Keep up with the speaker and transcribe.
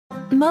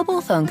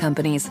Mobile phone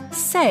companies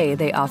say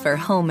they offer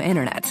home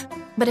internet.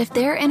 But if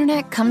their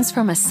internet comes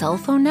from a cell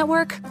phone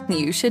network,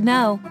 you should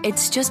know.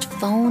 It's just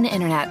phone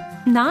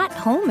internet, not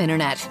home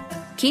internet.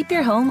 Keep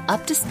your home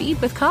up to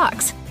speed with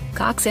Cox.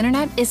 Cox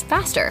internet is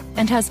faster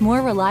and has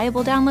more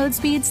reliable download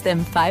speeds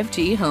than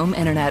 5G home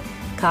internet.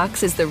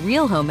 Cox is the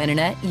real home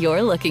internet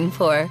you're looking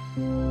for.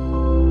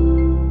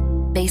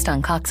 Based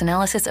on Cox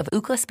analysis of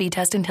Ookla speed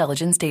test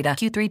intelligence data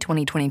Q3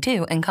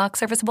 2022 and Cox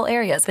serviceable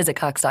areas, visit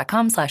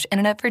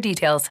cox.com/internet for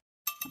details.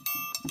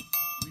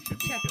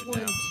 Check 1,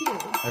 2.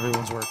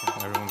 Everyone's working.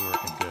 Good.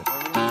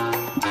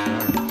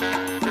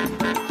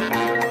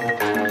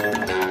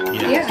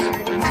 Yeah.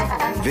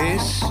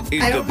 This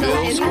is the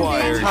Bill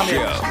Squire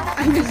Show.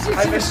 I miss you.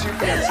 I miss you,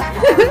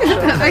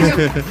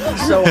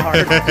 so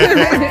hard.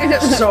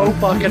 So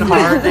fucking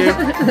hard, dude.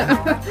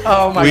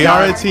 Oh my god. We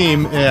are a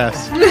team,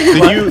 yes.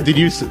 Did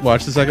you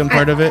watch the second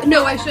part of it?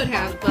 No, I should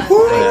have, but I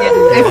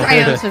didn't.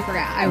 I honestly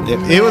forgot.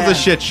 It was a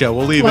shit show.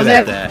 We'll leave Was it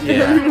at it? that.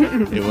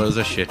 Yeah. It was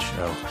a shit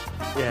show.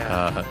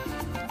 Yeah.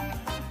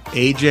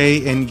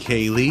 AJ and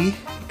Kaylee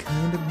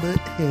kind of butt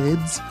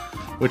heads,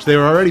 which they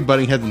were already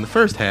butting heads in the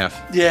first half.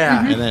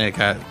 Yeah. And then it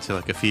got to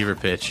like a fever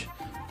pitch.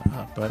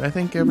 But I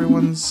think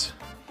everyone's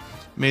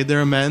made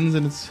their amends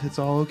and it's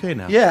all okay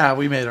now. Yeah,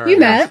 we made our. You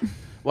met.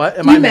 What?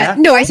 Am You I met.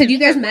 No, I said you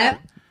guys met.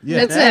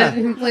 Yeah. That's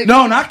it. Like,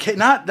 No, not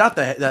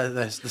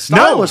the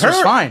stylist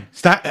was fine.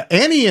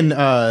 Annie and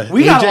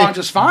We got AJ, along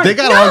just fine. They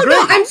got No, along great.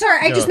 no, I'm sorry.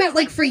 I just meant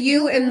like for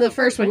you in the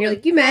first one. You're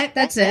like, you met.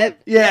 That's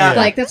it. Yeah.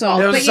 Like, that's all.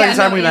 It was But the second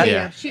time we met.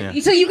 Yeah.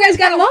 So you guys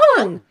got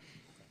along.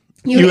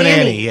 You and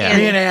Annie, yeah.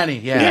 Me and Annie,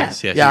 yeah.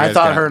 Yes, yes, yeah, you I guys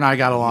thought got her it. and I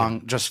got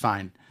along just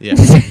fine. Yeah.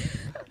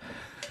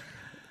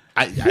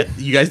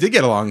 You guys did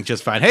get along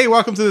just fine. Hey,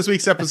 welcome to this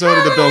week's episode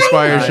of the Bill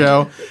Squire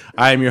Show.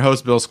 I am your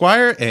host, Bill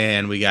Squire,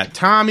 and we got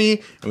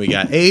Tommy, and we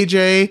got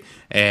AJ,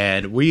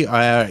 and we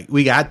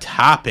got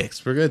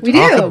topics. We're going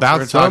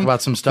to talk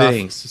about some stuff.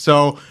 things.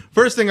 So,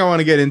 first thing I want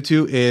to get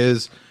into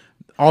is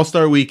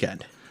All-Star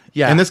Weekend.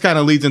 Yeah. And this kind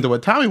of leads into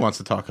what Tommy wants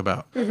to talk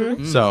about.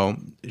 Mm-hmm. So,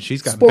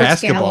 she's got Sports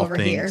basketball gal over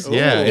things. here.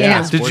 Yeah, Ooh. yeah.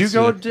 Yeah. Did you Sports-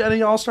 go to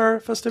any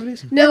All-Star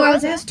festivities? No, I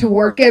was asked to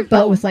work it,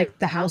 but with like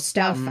the house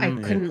stuff, I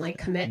couldn't like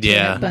commit to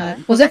Yeah. it.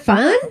 But was it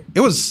fun?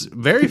 It was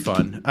very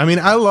fun. I mean,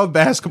 I love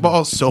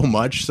basketball so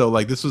much. So,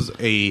 like, this was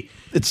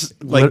It's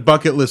like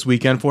bucket list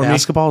weekend for me.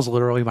 basketball is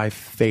literally my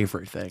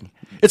favorite thing.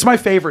 It's my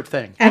favorite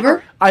thing.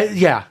 Ever?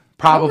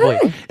 Probably.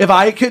 Okay. If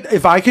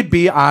I could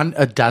be on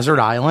a desert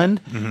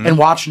island and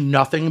watch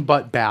nothing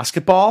but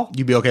basketball,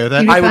 You'd be okay with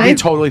that? You'd I would be fine?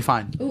 totally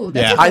fine. Ooh,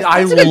 Yeah.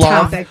 that's a good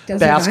love topic. Desert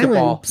basketball.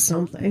 Island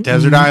something.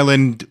 Desert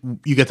Island,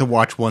 you get to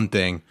watch one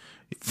thing.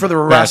 For the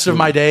rest of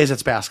my days,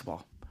 it's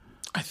basketball.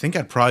 I think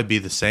I'd probably be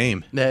the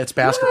same. Yeah, it's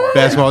basketball.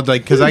 Basketball,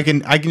 like, because I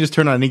can just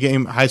turn on any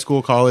game, high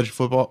school, college,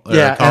 football.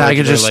 Yeah, and college, I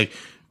can just- like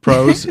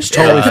pros. It's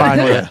totally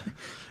fine with it.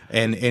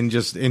 And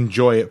just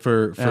enjoy it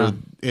for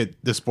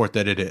the sport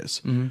that it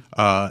is.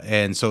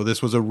 And so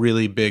this was a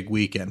really big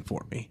weekend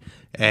for me.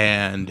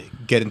 And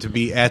getting to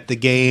be at the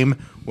game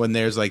when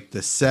there's like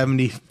the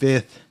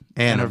 75th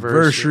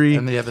anniversary.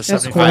 And they have the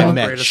That's 75th cool. I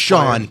met greatest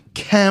Sean player.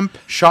 Kemp.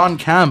 Sean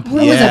Kemp.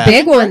 Well, it was Yeah. a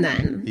big one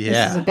then. Yeah.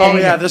 This is a Oh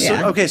big-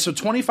 yeah, okay. So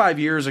 25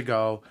 years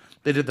ago,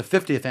 they did the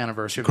 50th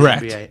anniversary of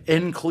Correct. the NBA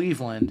in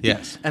Cleveland.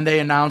 Yes. and they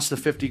announced the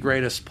 50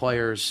 greatest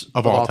players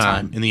Of all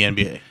time in the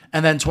NBA.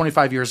 And then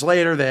 25 years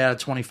later, they added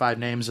 25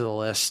 names to the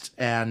list,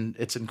 and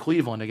it's in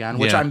Cleveland again,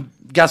 which Yeah. I'm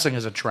guessing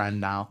is a trend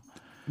now.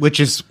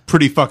 Which is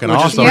pretty fucking Which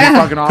is awesome. pretty Yeah.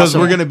 fucking Because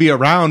awesome. we're going to be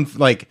around,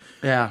 like,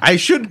 Yeah. I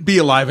should be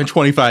alive in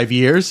 25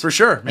 years. For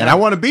sure, And man. I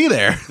want to be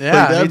there. Yeah,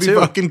 Like, that'd me be too.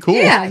 fucking cool.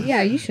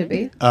 Yeah, you should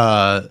be.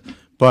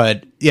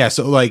 But yeah,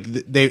 so like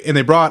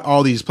they brought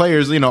all these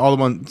players, you know, all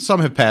the ones, some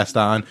have passed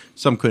on,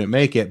 some couldn't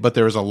make it, but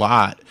there was a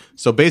lot.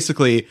 So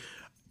basically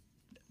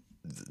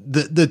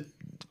the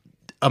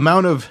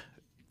amount of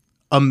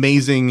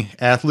amazing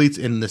athletes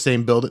in the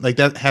same building, like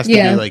that has to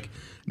Yeah. be like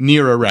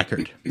near a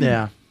record.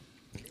 Yeah.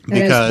 That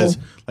is Because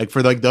cool. like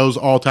for like those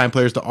all-time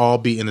players to all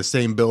be in the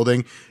same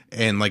building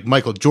and like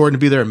Michael Jordan to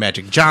be there and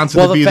Magic Johnson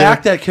Well, to the be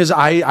fact there. that because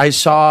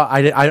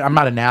I'm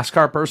not a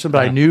NASCAR person,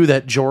 but I knew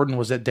that Jordan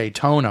was at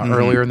Daytona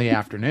earlier in the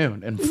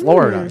afternoon in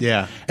Florida.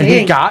 Yeah. And he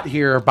Dang. got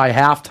here by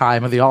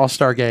halftime of the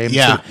All-Star game.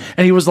 Yeah.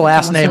 And he was the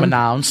last name Awesome.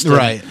 announced.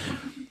 Right.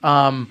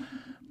 And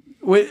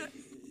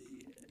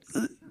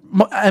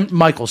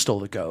Michael's still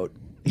the GOAT.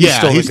 He's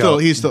the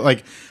GOAT. still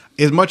like,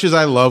 as much as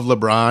I love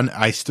LeBron,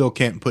 I still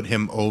can't put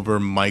him over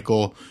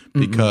Michael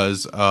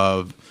because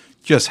of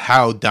just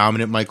how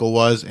dominant Michael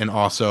was, and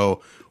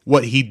also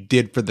what he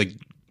did for the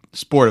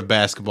sport of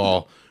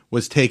basketball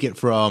was take it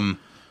from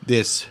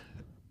this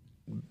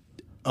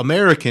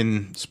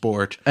American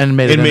sport And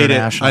made it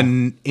international.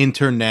 an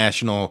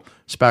international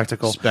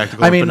spectacle.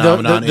 I mean,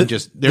 phenomenon, the- and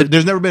just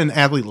there's never been an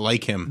athlete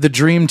like him. The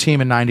dream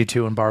team in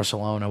 '92 in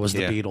Barcelona was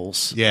the Yeah.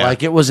 Beatles. Yeah.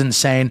 Like it was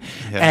insane.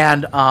 Yeah.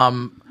 And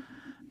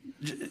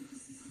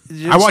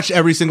I watched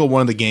every single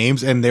one of the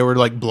games, and they were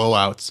like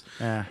blowouts.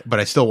 Yeah. But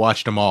I still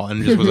watched them all,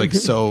 and just was like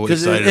so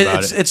excited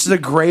about it. It's the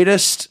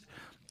greatest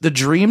The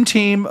Dream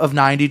Team of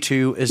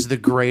 92 is the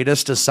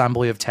greatest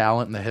assembly of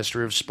talent in the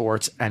history of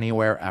sports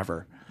anywhere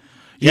ever.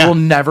 You will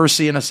never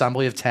see an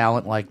assembly of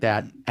talent like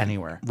that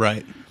anywhere.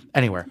 Right.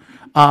 Anywhere.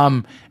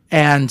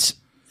 And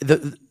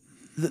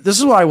this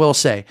is what I will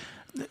say.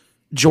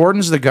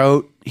 Jordan's the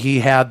GOAT.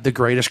 He had the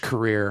greatest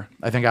career,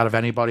 I think, out of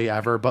anybody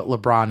ever, but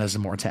LeBron is a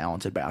more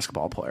talented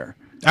basketball player.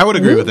 I would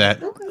agree with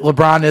that.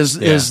 LeBron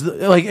is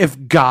like, if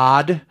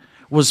God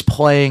was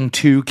playing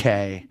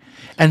 2K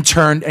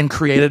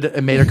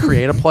and made a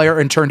creative player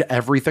and turned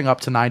everything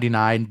up to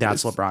 99,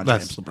 that's LeBron James.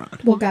 That's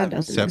LeBron. Well, God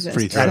doesn't Except exist,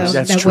 free so throws.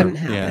 That's that true. wouldn't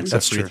happen. Yeah,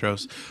 except free true.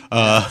 throws.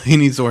 He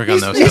needs to work on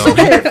those. He's So.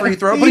 okay at free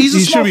throw, but he's a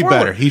He small should be forward.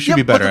 better. He should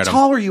be better but at the them.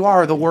 taller you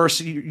are, the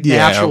worse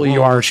naturally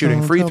you are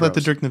shooting free tell throws. that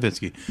to Dirk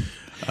Nowitzki.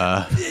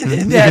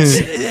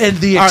 That's and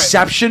the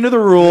exception to the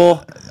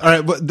rule. All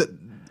right, but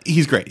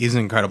he's great. He's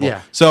incredible.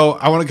 Yeah. So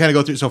I want to kind of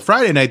go through. So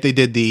Friday night they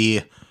did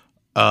the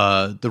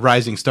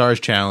Rising Stars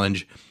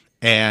Challenge,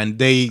 and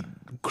they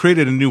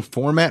created a new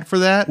format for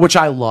that, Which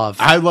I love.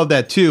 I love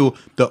that too.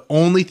 The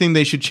only thing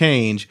they should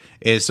change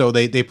is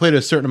they played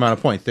a certain amount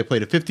of points. They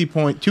played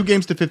 2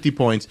 games to 50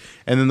 points,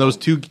 and then those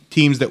two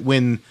teams that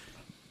win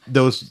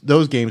those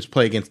games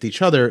play against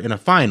each other in a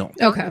final.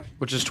 Okay.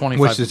 which is 25.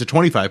 Which is a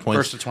 25 points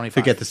First to 25.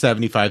 to get the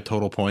 75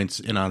 total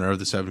points in honor of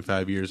the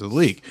 75 years of the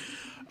league.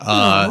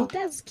 Oh,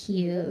 that's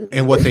cute.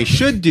 And what they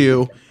should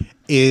do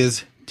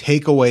is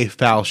take away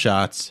foul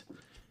shots,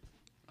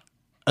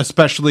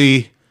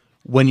 especially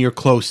when you're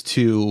close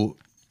to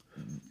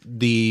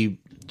the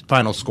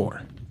final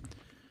score.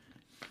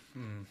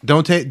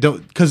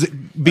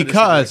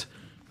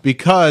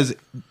 Because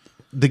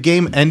the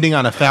game ending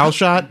on a foul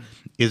shot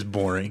is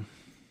boring.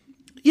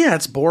 Yeah,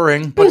 it's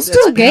boring, but Well, it's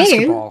still a game.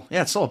 basketball.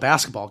 Yeah, it's still a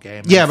basketball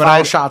game. Yeah, And but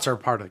foul shots are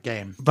part of the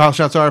game. Foul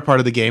shots are a part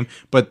of the game,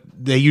 but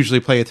they usually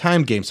play a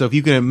time game. So if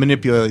you can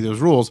manipulate those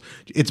rules,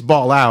 it's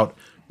ball out.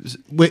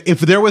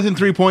 If they're within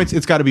 3 points,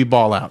 it's got to be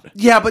ball out.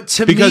 Yeah, but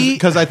to me,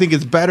 Because I think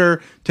it's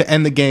better to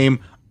end the game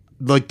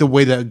like the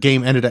way the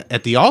game ended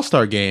at the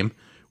All-Star game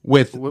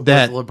with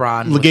that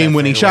LeBron with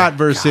game-winning that shot fadeaway. God,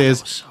 versus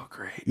that was so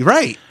great.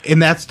 right,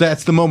 and that's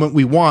the moment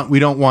we want. We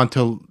don't want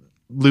to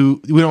lose.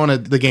 We don't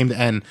want the game to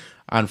end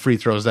on free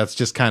throws. That's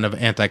just kind of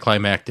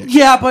anticlimactic.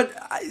 Yeah, but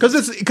Because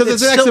it's an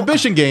still-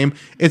 exhibition game.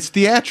 It's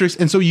theatrics,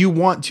 and so you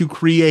want to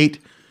create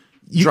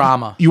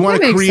Drama. You want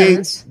That to makes create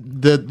sense.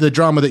 the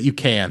drama that you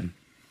can.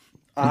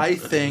 I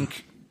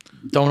think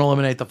don't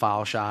eliminate the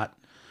foul shot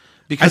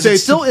because say it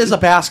it's- still is a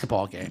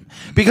basketball game.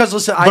 Because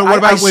listen, But what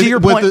about I see your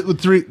with point. the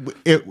three?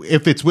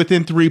 If it's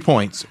within 3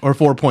 points or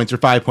 4 points or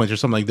 5 points or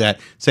something like that,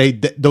 say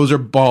those are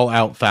ball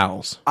out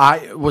fouls.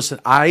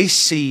 I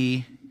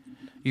see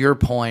your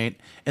point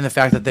in the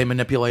fact that they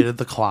manipulated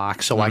the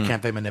clock, so why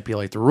can't they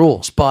manipulate the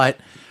rules? But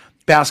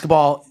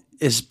basketball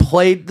is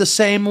played the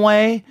same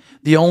way.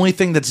 The only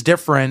thing that's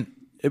different,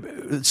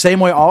 same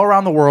way all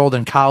around the world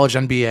in college,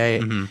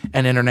 NBA,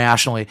 and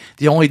internationally,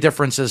 the only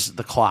difference is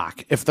the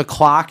clock. If the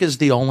clock is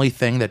the only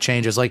thing that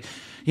changes, like,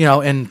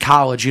 in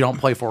college, you don't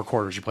play 4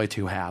 quarters, you play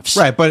 2 halves.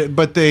 Right,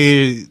 but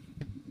they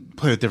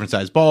play with different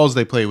size balls.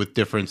 They play with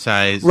different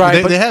size.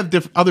 Right, they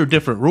have other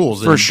different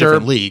rules For in sure,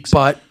 different leagues.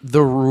 but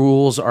the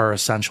rules are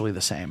essentially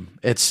the same.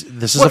 This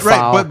is Well, a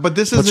foul, right, but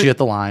this puts isn't- you at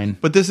the line.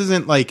 But this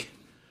isn't like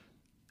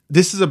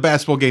this is a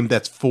basketball game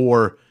that's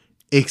for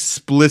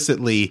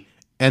explicitly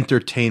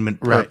entertainment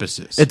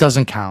purposes. It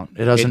doesn't count.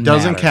 It doesn't. It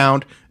doesn't matter.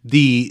 count.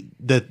 The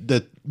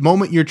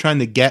moment you're trying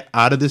to get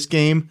out of this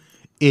game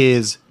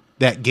is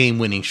that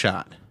game-winning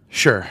shot.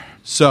 Sure.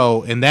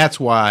 So, and that's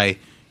why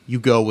you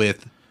go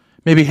with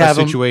Maybe have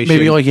them. situation.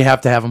 Maybe like you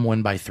have to have them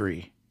win by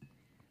 3.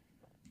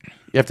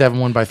 You have to have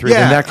them win by 3.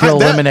 Then that can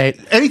eliminate.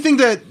 anything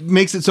that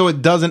makes it so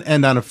it doesn't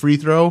end on a free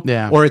throw.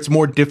 Yeah. Or it's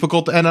more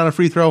difficult to end on a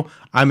free throw.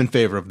 I'm in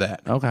favor of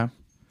that. Okay.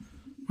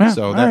 Yeah,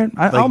 So all that,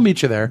 right. I'll like,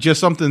 meet you there. Just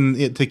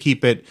something to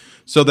keep it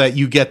so that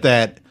you get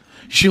that.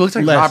 She looks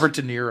like less- Robert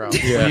De Niro.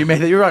 When you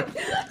made that. You're right.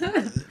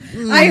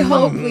 I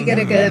hope we get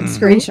a good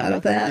screenshot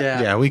of that.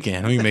 Yeah. Yeah, we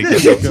can. We can make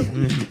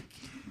that.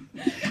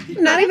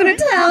 Not even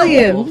Little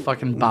Italian.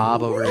 fucking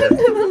Bob over here.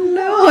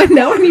 No,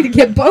 now I need to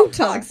get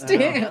Botox.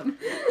 Damn.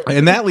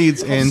 And that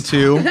leads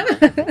into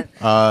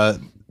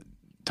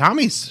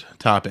Tommy's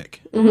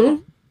topic,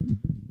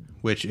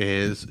 which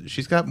is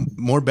she's got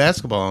more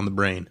basketball on the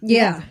brain.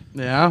 Yeah.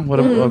 Yeah. What?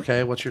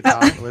 Okay. What's your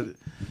top?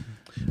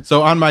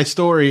 So on my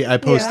story, I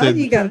posted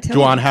you gotta tell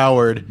Juwan me.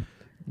 Howard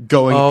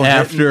going Oh,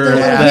 after the little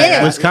that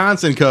hit.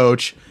 Wisconsin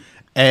coach.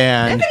 I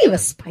And thought he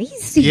was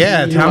spicy.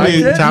 yeah, liked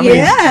Tommy's it? got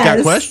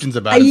Yes. questions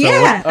about it. So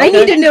Yeah, what- I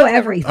need to know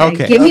everything.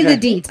 Okay. Give me the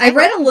Okay. deets. I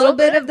read a little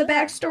bit of the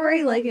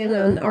backstory, like in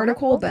an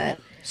article, but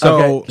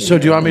so So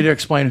do you want me to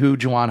explain who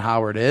Juwan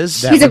Howard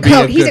is? That he's a would be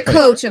coach. a He's a good thing.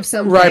 coach of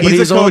some Right, kind. but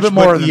he's a little bit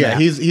more than yeah,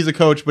 that. he's a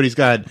coach, but he's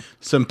got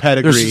some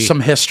pedigree. There's some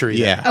history.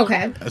 there. Yeah.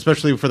 Okay.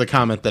 Especially for the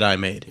comment that I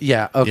made.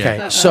 Yeah. Okay.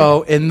 Yeah.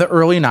 So in the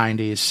early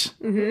 '90s,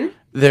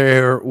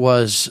 there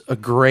was a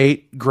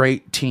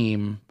great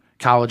team,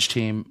 college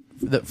team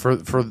for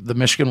the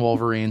Michigan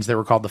Wolverines, they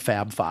were called the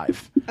Fab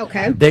Five.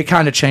 Okay. They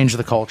kind of changed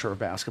the culture of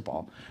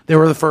basketball. They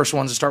were the first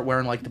ones to start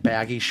wearing like the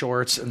baggy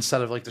shorts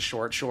instead of like the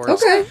short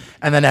shorts. Okay.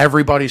 And then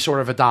everybody sort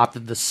of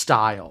adopted the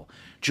style.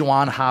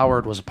 Juwan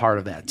Howard was a part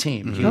of that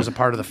team. He was a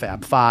part of the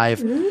Fab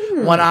Five.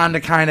 Went on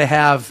to kind of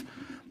have.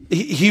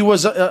 He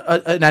was an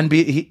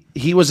NBA.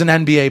 He was an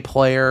NBA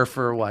player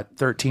for what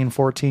 13,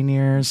 14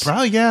 years.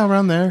 Probably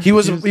around there. He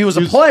was a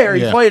player.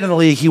 He yeah. played in the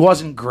league. He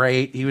wasn't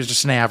great. He was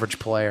just an average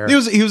player. He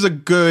was a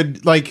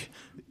good, like,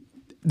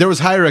 there was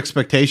higher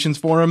expectations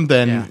for him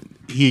than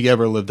he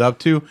ever lived up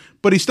to,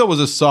 but he still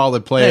was a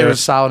solid player. Yeah, he was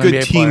a solid good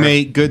NBA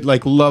teammate, good,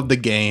 like, loved the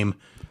game.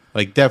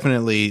 Like,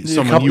 definitely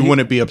someone you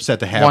wouldn't be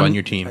upset to have on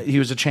your team. He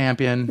was a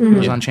champion. He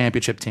was on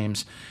championship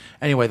teams.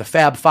 Anyway, the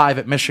Fab Five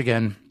at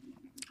Michigan,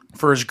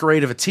 for as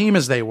great of a team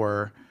as they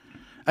were,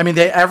 I mean,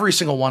 every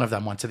single one of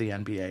them went to the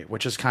NBA,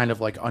 which is kind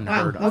of like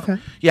unheard of.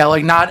 Okay. Yeah,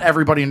 like not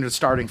everybody in the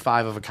starting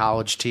five of a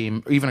college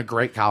team, even a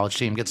great college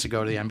team, gets to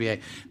go to the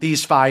NBA.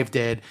 These five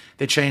did.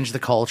 They changed the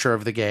culture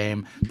of the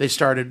game. They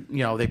started,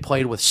 they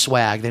played with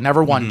swag. They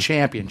never won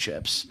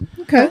championships.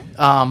 Okay.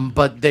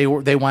 But they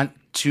went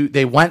to the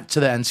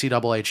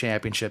NCAA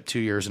championship 2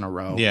 years in a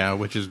row. Yeah,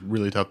 which is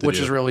really tough to do. Which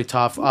is really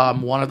tough.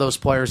 One of those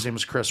players' name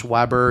was Chris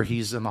Webber.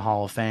 He's in the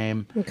Hall of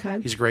Fame. Okay.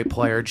 He's a great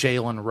player.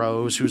 Jalen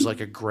Rose, who's like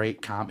a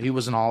great he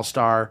was an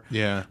all-star.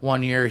 Yeah.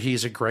 1 year.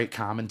 He's a great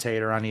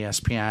commentator on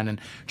ESPN.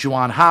 And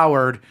Juwan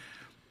Howard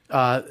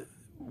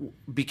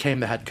became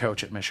the head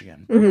coach at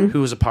Michigan,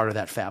 who was a part of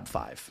that Fab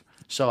Five.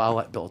 So I'll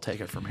let Bill take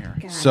it from here.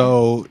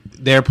 So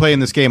they're playing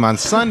this game on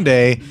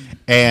Sunday,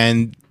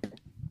 and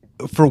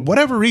for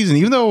whatever reason,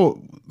 even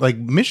though like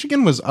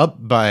Michigan was up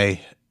by,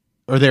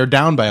 or they're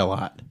down by a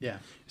lot. Yeah.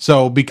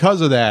 So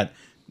because of that,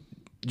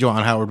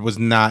 Juwan Howard was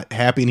not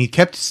happy, and he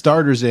kept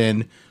starters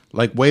in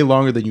like way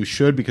longer than you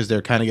should because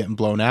they're kind of getting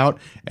blown out,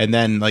 and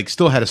then like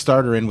still had a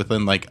starter in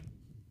within like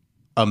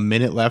a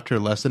minute left or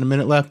less than a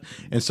minute left,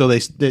 and so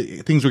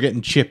things were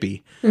getting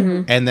chippy.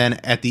 And then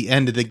at the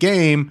end of the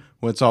game,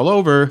 when it's all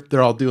over,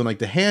 they're all doing like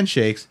the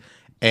handshakes.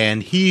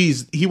 And he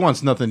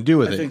wants nothing to do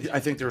with it.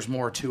 I think there's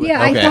more to it.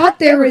 Yeah, Okay. I thought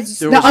there was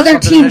There the was other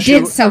something team issue.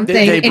 did something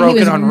They and broke he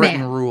was an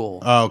unwritten mad. rule.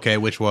 Oh, okay,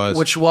 which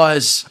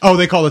was Oh,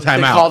 they called a timeout.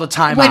 They called a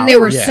timeout. When they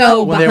were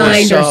so When they were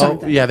behind or so-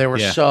 something. Yeah, they were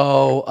Yeah.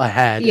 so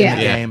ahead in Yeah.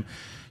 the Yeah. game.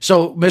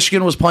 So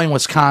Michigan was playing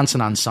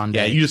Wisconsin on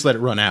Sunday. Yeah, you just let it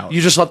run out.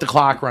 You just let the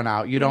clock run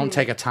out. You don't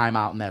take a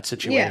timeout in that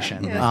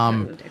situation. Yeah,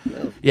 kind of a dick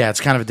move. Yeah,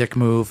 it's kind of a dick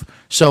move.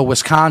 So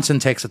Wisconsin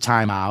takes a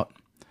timeout,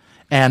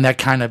 and that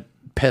kind of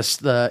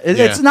pissed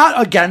It's not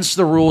against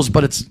the rules,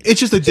 but it's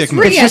just a dick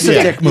move. It's just a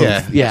dick move.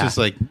 Yeah, Yeah. It's just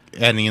like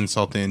adding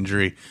insult to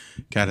injury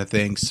kind of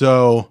thing.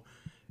 So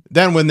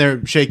then when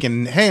they're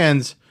shaking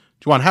hands,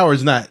 Juwan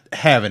Howard's not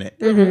having it.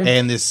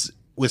 And this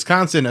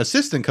Wisconsin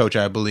assistant coach,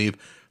 I believe,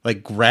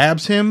 like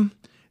grabs him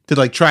to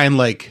like try and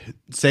like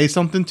say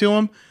something to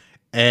him,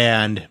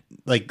 and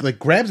like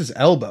grabs his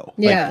elbow,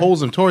 Yeah. like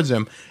pulls him towards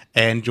him,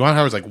 and Juwan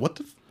Howard's like, what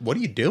are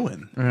you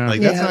doing?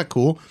 Like that's Yeah. not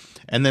cool.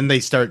 And then they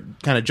start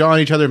kind of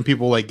jawing each other, and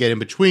people like get in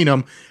between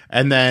them.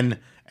 And then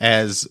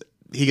as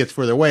he gets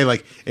further away,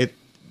 like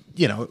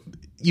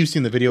you've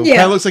seen the video. Yeah.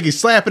 Kind of looks like he's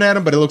slapping at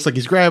him, but it looks like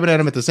he's grabbing at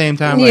him at the same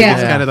time. Like Yeah.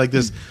 it's kind of like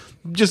this,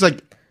 just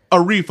like a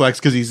reflex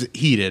because he's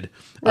heated.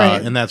 Right.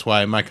 And that's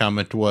why my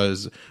comment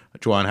was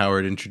Juwan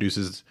Howard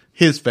introduces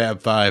his Fab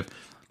Five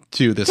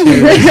to this.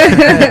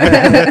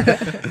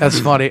 That's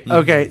funny.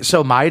 Okay,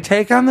 so my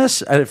take on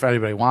this, if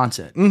anybody wants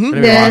it, if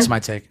anybody Yeah. wants my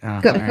take, Go, all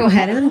right. go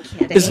ahead. I'm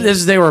kidding.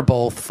 Is they were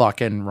both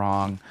fucking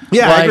wrong.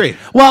 Yeah, I agree.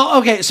 Well,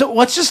 okay, so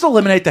let's just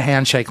eliminate the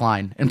handshake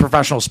line in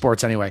professional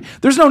sports anyway.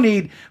 There's no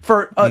need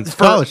for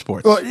college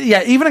sports. Well,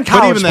 yeah, even in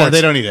college even that, sports,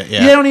 they don't need it,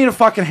 yeah. You don't need a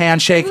fucking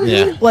handshake.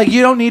 Yeah. Like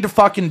you don't need to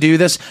fucking do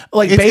this.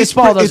 Like It's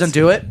baseball pre- doesn't it's-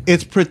 do it.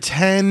 It's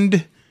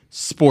pretend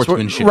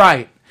sportsmanship.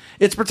 Right.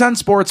 It's pretend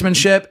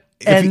sportsmanship.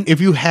 And If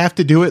you have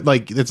to do it,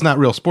 like it's not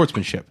real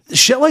sportsmanship.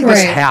 shit like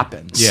this Right.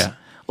 happens. Yeah.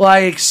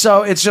 Like,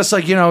 so it's just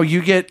like,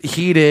 you get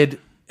heated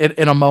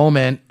in a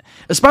moment,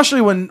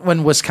 especially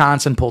when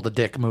Wisconsin pulled a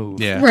dick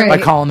move Yeah. Right. by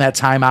calling that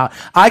timeout.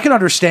 I can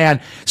understand.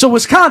 So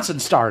Wisconsin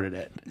started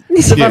it,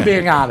 if Yeah. I'm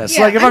being honest.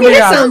 Yeah, Like, if I I'm mean,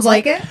 being it honest. sounds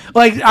like it.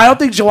 Like, I don't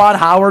think Juwan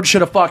Howard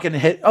should have fucking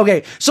hit.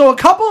 Okay, so a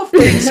couple of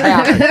things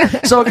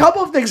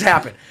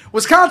happened.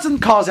 Wisconsin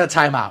calls that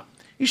timeout.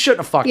 He shouldn't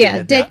have fucking Yeah,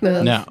 hit dick that.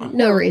 move. No.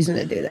 No reason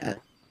to do that.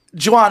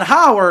 Juwan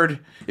Howard,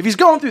 if he's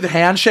going through the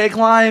handshake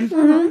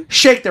line,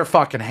 shake their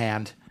fucking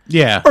hand.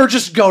 Yeah. Or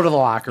just go to the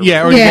locker room.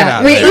 Yeah, or Yeah, get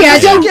out of there. yeah,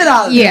 don't Get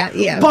out of there.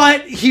 Yeah.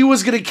 But he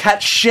was going to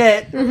catch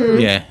shit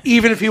Yeah.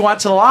 even if he went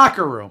to the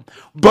locker room.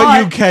 But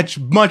you catch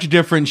much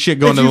different shit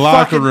going If to the you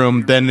locker fucking-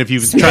 room than if you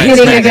try and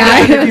Hitting smack a guy.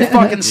 if you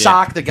fucking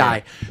sock the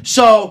guy.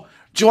 So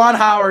Juwan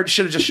Howard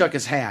should have just shook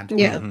his hand.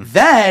 Yeah.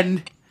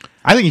 Then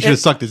I think he should have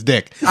sucked his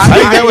dick.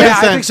 I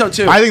think so,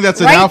 too. I think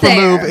that's an Right alpha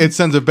there. move. It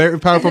sends a very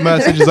powerful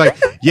message. It's like,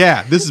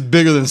 yeah, this is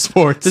bigger than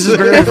sports. this is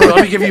very,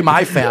 let me give you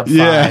my Fab Five.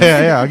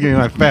 yeah. I'll give you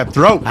my fat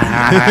throat.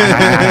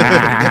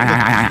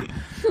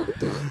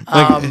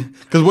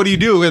 Because what do you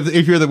do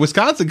if you're the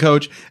Wisconsin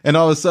coach and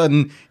all of a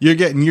sudden you're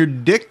getting your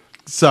dick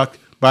sucked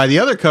by the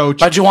other coach.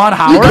 By Juwan You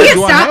Howard. can't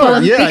Juwan stop Howard.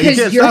 him Yeah, you because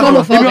can't you're stop him.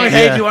 You'd be like, homophobic.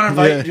 hey,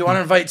 Yeah. do you want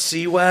to invite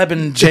C-Web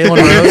and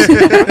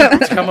Jalen Rose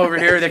to come over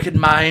here? They could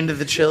mind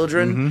the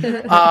children.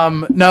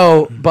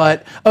 No,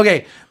 but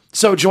okay.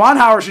 So Juwan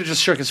Howard should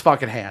just shook his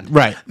fucking hand.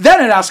 Right.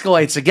 Then it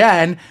escalates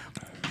again.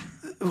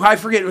 I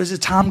forget. Was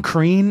it Tom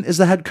Crean is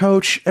the head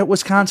coach at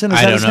Wisconsin? Is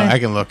I that don't his know. name? I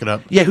can look it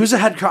up. Yeah, who's the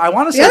head coach? I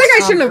want to say The other it's guy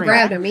Tom shouldn't have Crean.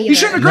 grabbed him He either.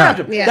 shouldn't have grabbed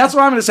him. Yeah. That's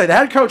what I'm going to say. The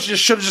head coach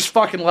just should have just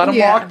fucking let him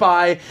Yeah. walk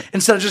by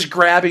instead of just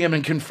grabbing him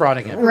and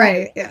confronting him.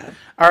 Right. Yeah.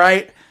 All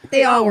right.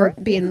 They all were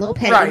being a little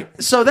petty.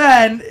 Right. So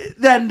then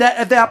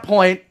at that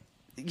point,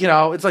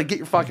 it's like, get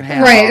your fucking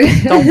hand Right.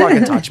 off. Don't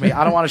fucking touch me.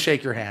 I don't want to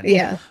shake your hand.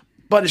 Yeah.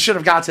 But it should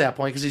have got to that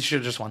point because he should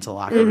have just went to the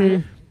locker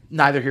room.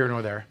 Neither here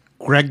nor there.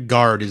 Greg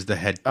Gard is the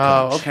head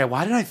coach. Oh, okay.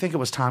 Why did I think it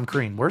was Tom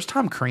Crean? Where's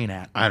Tom Crean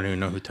at? I don't even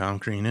know who Tom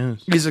Crean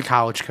is. He's a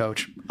college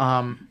coach.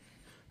 How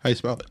you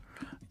spell it?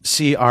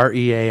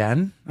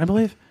 Crean, I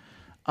believe.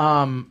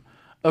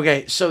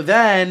 Okay, so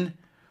then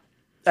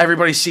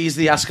everybody sees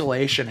the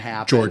escalation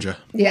happen.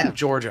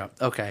 Georgia.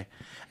 Okay.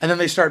 And then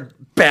they start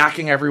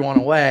backing everyone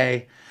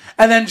away.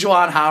 And then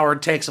Juwan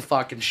Howard takes a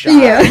fucking shot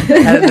at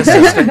an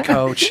assistant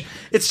coach.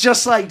 It's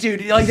just like,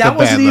 dude, like that a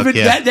wasn't bad even look,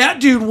 yeah. that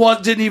dude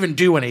didn't even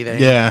do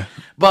anything. Yeah.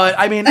 But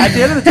I mean, at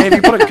the end of the day, if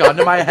you put a gun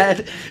to my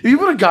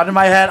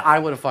head, I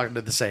would have fucking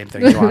did the same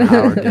thing Juwan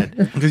Howard did.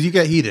 Because you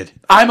get heated.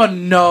 I'm a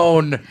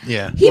known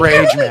Yeah. He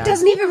rage probably man.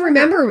 doesn't even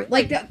remember.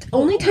 Like, the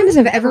only times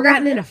I've ever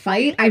gotten in a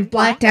fight, I've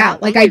blacked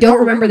out. Like, I don't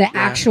remember the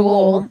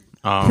actual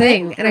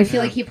thing. And I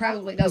feel like he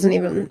probably doesn't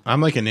even. I'm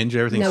like a ninja.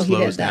 Everything No, he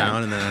slows did that.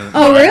 down. And then,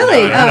 Oh,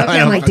 really? I Oh, okay.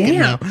 I'm like, fucking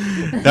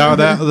damn. know.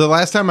 No, the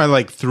last time I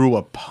like threw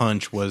a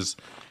punch was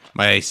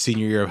my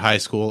senior year of high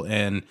school,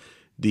 and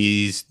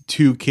these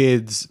two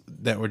kids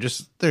that were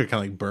they're kind of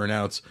like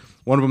burnouts.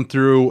 One of them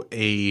threw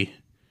a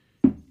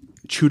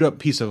chewed up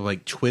piece of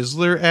like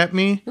Twizzler at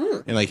me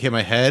and like hit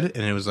my head,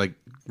 and it was like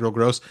real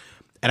gross.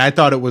 And I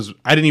thought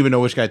I didn't even know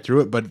which guy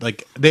threw it, but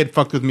like they had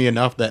fucked with me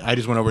enough that I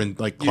just went over and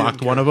like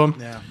clocked one of them.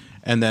 Yeah.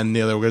 And then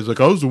the other guy was like,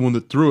 I was the one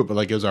that threw it, but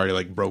like it was already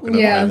like broken up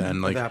by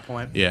then. Like at that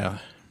point. Yeah.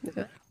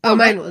 Oh,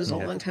 mine was a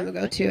long time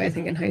ago, too, I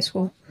think, in high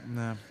school.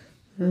 No.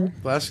 The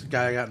last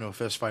guy I got into a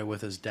fist fight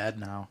with is dead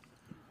now.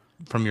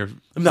 From your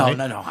No. I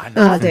know.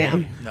 Oh,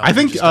 damn. No, I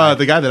think he just died.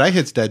 the guy that I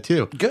hit's dead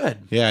too. Good.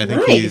 Yeah, I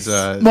think Nice. he's.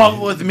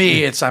 Well, with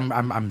me, it's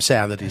I'm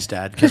sad that he's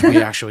dead because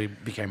we actually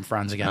became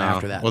friends again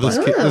after that. Well,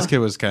 this kid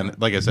was kind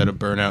of like I said, a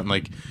burnout and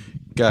like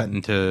got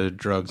into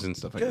drugs and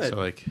stuff like that. Good. So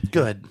like,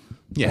 Good.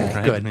 yeah,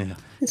 right? Good. Yeah.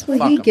 That's what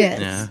Fuck he 'em.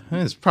 gets. Yeah,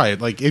 it's probably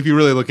like if you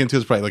really look into it,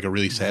 it's probably like a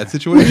really sad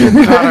situation.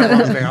 God, I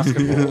love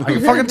basketball. I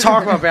can fucking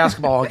talk about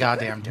basketball all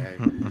goddamn day.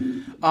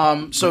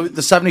 So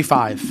the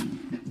 75.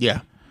 Yeah,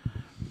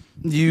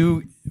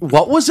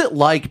 What was it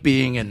like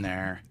being in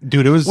there?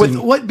 dude, it was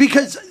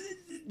Because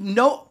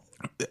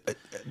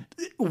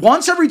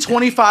once every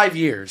 25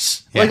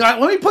 years. Yeah.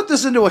 Let me put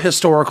this into a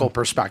historical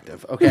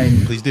perspective, okay?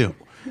 Please do.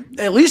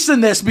 At least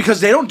in this, because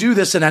they don't do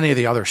this in any of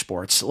the other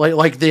sports,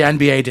 like the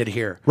NBA did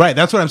here. Right,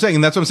 that's what I'm saying,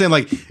 and that's what I'm saying.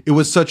 Like, it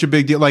was such a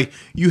big deal. Like,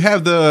 you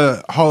have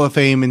the Hall of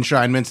Fame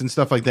enshrinements and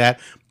stuff like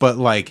that, but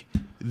like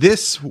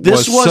this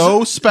was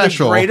so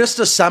special. The greatest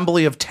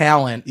assembly of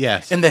talent,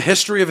 Yes. in the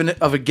history of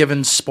a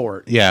given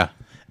sport. Yeah,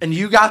 And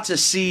you got to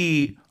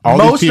see All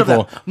most these of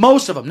them. people.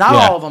 Most of them, not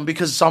Yeah. all of them,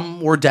 because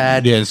some were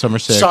dead. Yeah, and some are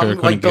sick or Some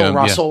couldn't like get Bill 'em, yeah.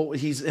 Russell,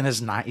 he's in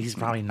his he's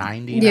probably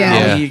 90 now. Yeah.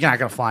 Yeah. You're not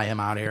gonna fly him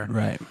out here,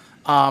 right.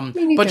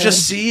 But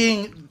just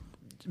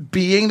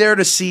being there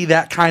to see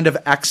that kind of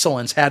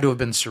excellence had to have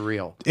been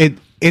surreal.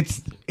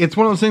 It's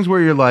one of those things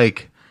where you're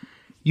like,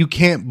 you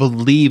can't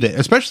believe it,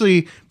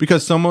 especially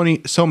because so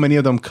many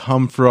of them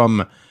come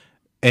from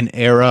an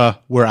era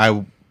where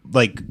I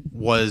like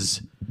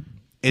was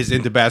as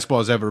into basketball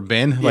as ever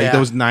been. Like Yeah.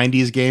 those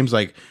 90s games,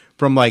 like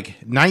from like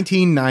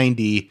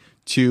 1990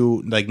 to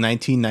like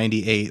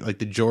 1998, like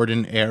the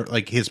Jordan era,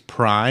 like his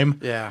prime.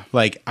 Yeah.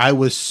 Like I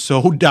was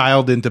so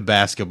dialed into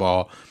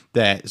basketball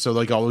that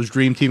like all those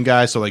Dream Team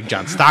guys, so like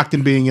John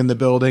Stockton being in the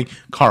building,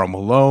 Karl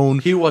Malone.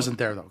 He wasn't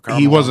there though. Karl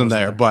He Malone wasn't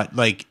there, but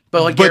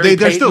Gary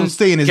they're still Payton-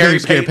 staying his Gary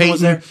names. Gary Payton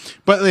was there.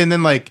 But and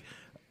then like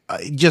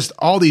just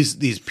all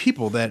these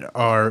people that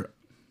are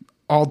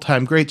all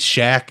time greats.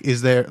 Shaq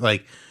is there,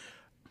 like,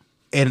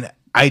 and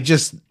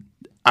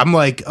I'm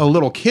like a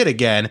little kid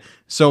again.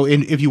 So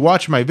if you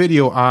watch my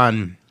video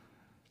on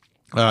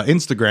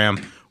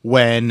Instagram,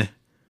 when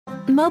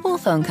Mobile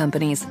phone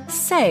companies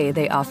say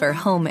they offer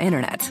home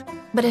internet.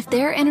 But if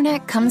their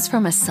internet comes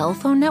from a cell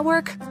phone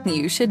network,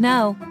 you should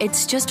know.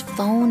 It's just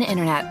phone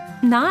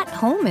internet, not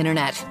home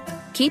internet.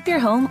 Keep your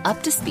home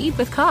up to speed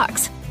with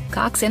Cox.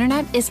 Cox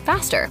internet is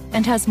faster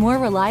and has more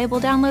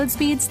reliable download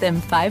speeds than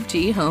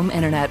 5G home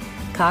internet.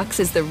 Cox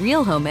is the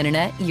real home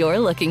internet you're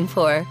looking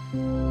for.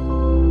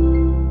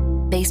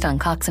 Based on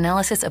Cox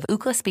analysis of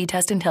Ookla speed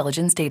test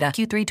intelligence data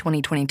Q3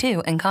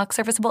 2022 and Cox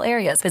serviceable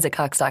areas, visit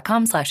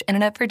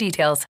cox.com/internet for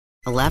details.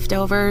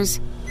 Leftovers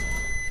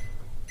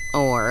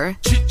or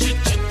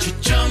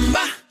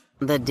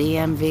the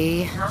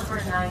DMV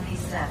number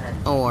 97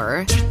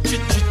 or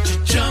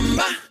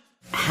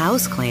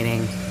house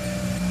cleaning.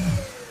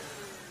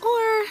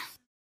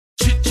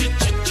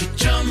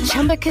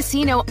 Chumba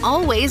Casino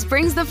always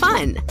brings the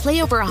fun.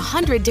 Play over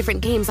 100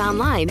 different games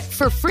online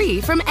for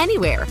free from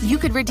anywhere. You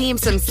could redeem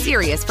some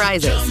serious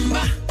prizes.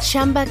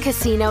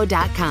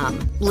 ChumbaCasino.com.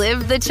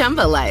 Live the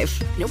Chumba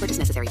life. No purchase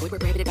necessary. Void where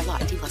prohibited by law.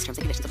 18+ terms and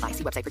conditions apply.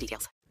 See website for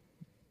details.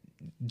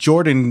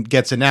 Jordan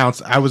gets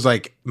announced, I was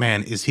like,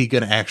 man, is he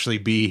going to actually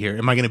be here?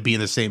 Am I going to be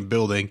in the same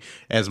building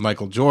as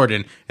Michael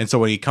Jordan? And so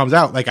when he comes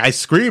out, like, I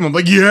scream. I'm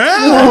like,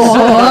 yes!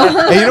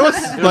 And you know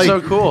what's like,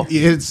 so cool.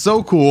 It's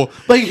so cool.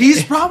 Like,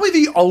 he's probably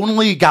the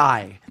only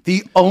guy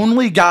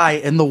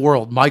in the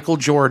world, Michael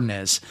Jordan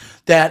is,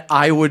 that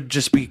I would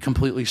just be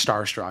completely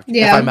starstruck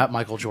if I met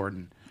Michael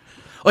Jordan.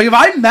 Like, if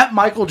I met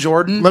Michael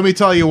Jordan... Let me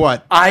tell you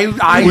what.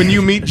 When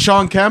you meet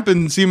Sean Kemp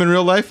and see him in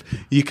real life,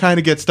 you kind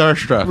of get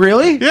starstruck.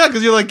 Really? Yeah,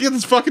 because you're like, yeah,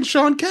 this is fucking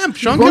Sean Kemp.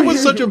 Sean Kemp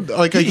was such a...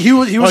 He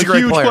was a great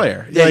huge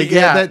player.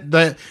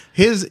 That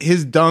his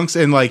dunks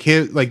and, like,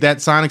 that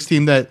Sonics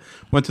team that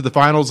went to the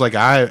finals, like,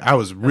 I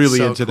was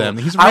really into them.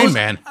 He's Rain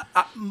Man. His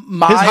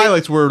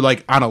highlights were,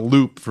 like, on a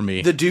loop for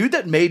me. The dude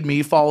that made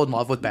me fall in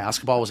love with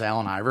basketball was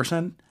Allen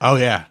Iverson. Oh,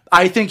 yeah.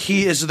 I think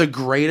he is the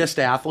greatest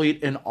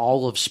athlete in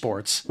all of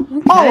sports.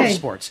 Okay. All of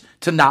sports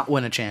to not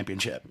win a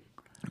championship.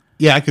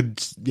 Yeah, I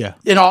could. Yeah,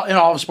 in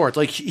all of sports,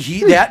 like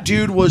that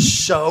dude was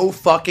so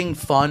fucking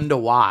fun to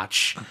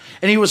watch,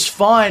 and he was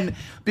fun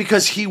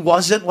because he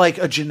wasn't like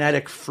a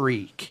genetic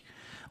freak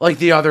like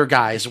the other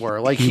guys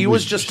were. Like he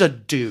was just a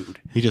dude.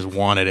 He just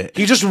wanted it.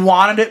 He just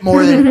wanted it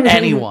more than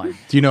anyone.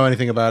 Do you know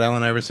anything about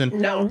Allen Iverson?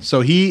 No.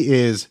 So he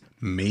is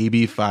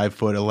maybe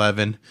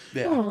 5'11".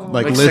 Yeah,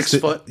 like listed,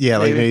 6 foot. Yeah,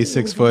 like maybe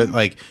 6 foot.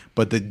 Like,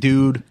 but the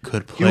dude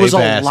could play he was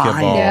basketball.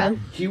 A lion. Yeah.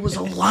 He was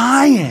a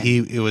lion.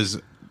 It was.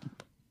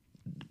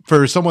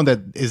 For someone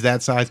that is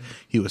that size,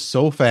 he was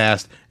so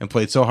fast and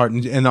played so hard,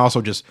 and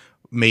also just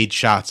made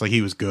shots. Like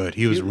he was good.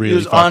 He was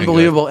really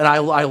unbelievable. Good. And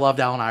I loved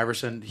Allen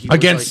Iverson. He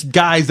against was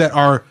guys that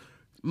are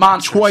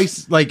monsters.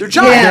 Twice like they're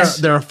giants.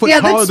 They're a foot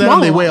taller than him.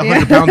 They weigh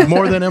 100 pounds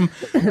more than him.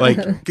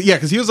 Like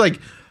because he was like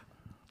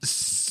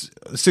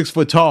 6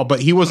 foot tall,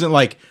 but he wasn't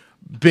like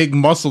big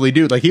muscly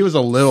dude. Like he was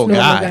a little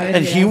guy,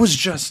 and he was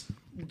just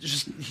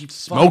he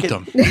smoked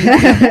him.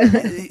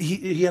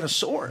 he had a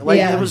sword. Like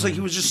it was like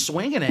he was just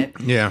swinging it.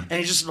 Yeah, and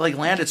he just like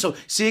landed. So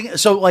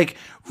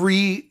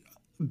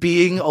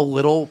being a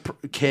little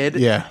kid,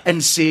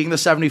 and seeing the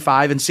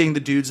 75 and seeing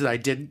the dudes that I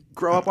did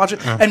grow up watching,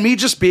 and me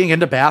just being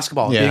into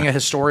basketball, being a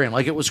historian.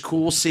 Like it was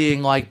cool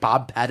seeing like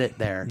Bob Pettit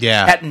there.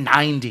 at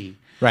 90.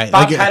 Right,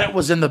 Bob Pettit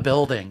was in the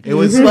building. It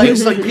was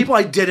like people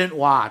I didn't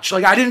watch.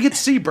 Like I didn't get to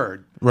see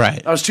Bird.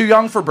 Right, I was too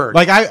young for Bird.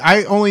 Like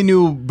I only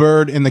knew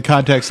Bird in the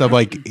context of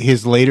like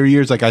his later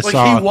years. Like I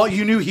saw,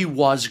 you knew he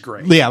was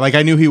great. Yeah, like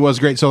I knew he was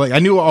great. So like I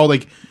knew all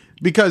like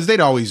because they'd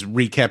always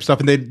recap stuff,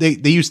 and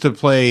they used to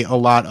play a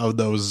lot of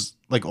those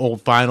like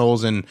old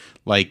finals and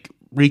like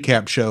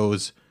recap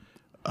shows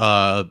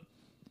on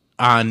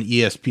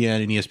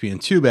ESPN and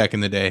ESPN2 back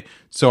in the day.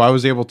 So I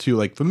was able to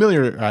like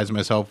familiarize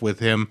myself with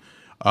him.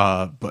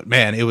 But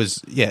man, it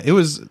was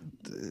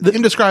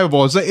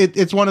indescribable.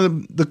 It's one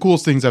of the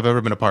coolest things I've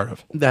ever been a part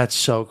of. That's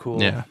so cool.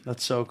 Yeah,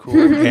 that's so cool.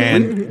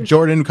 And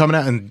Jordan coming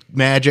out and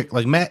Magic,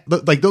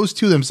 like those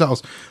two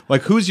themselves.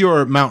 Like, who's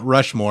your Mount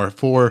Rushmore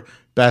for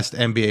best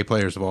NBA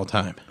players of all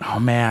time? Oh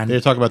man, they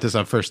talk about this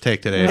on First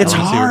Take today. It's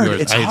hard.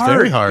 It's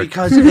very hard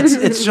because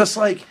it's just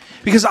like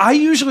because I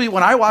usually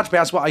when I watch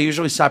basketball, I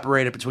usually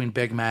separate it between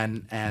big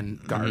men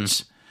and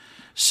guards. Mm-hmm.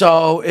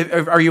 So,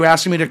 are you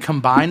asking me to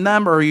combine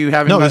them, or are you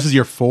having? No, this is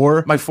your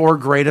my four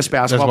greatest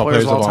basketball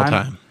players of all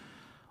time.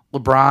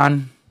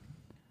 LeBron.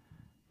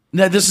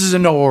 No, this is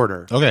in no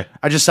order. Okay,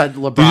 I just said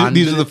LeBron.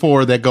 These are the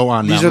four that go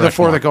on. These are the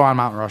four that go on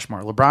Mount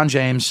Rushmore: LeBron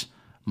James,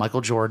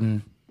 Michael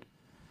Jordan,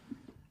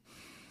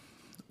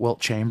 Wilt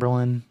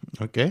Chamberlain.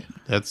 Okay,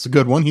 that's a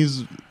good one.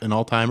 He's an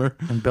all-timer.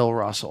 And Bill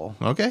Russell.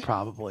 Okay,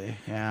 probably.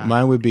 Yeah,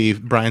 mine would be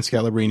Brian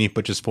Scalabrine,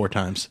 but just 4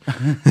 times.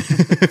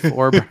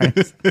 4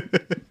 Brian's.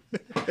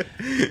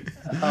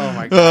 Oh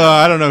my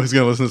god! I don't know who's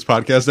going to listen to this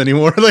podcast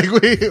anymore. Like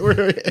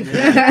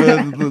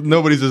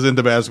nobody's as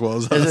into basketball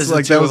as us.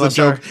 Like that was a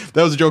joke.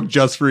 That was a joke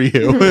just for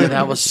you.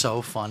 That was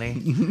so funny.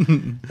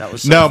 That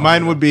was so funny.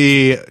 Mine would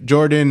be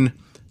Jordan,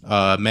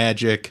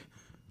 Magic,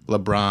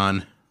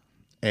 LeBron,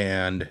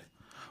 and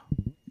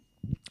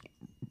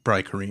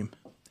probably Kareem.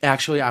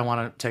 Actually, I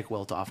want to take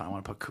Wilt off and I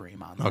want to put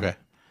Kareem on there. Okay.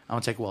 I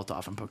want to take Wilt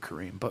off and put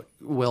Kareem, but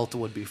Wilt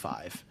would be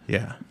 5.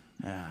 Yeah.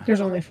 There's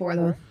only 4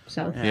 though,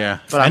 so yeah.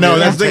 But I know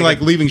that's the thing.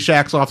 Like leaving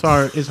Shaq's off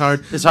is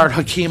hard. It's hard.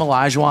 Hakeem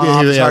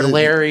Olajuwon. It's hard.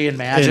 Larry and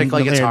Magic.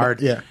 Like it's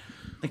hard. Yeah.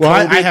 Well,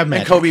 I have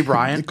Magic. And Kobe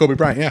Bryant. Kobe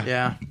Bryant. Yeah.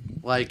 Yeah.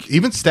 Like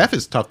even Steph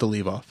is tough to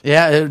leave off.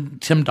 Yeah.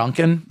 Tim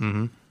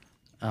Duncan.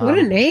 Mm-hmm. What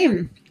a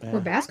name for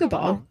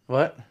basketball.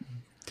 What?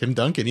 Tim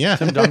Duncan. Yeah.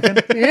 Tim Duncan.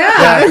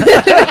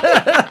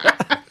 Yeah.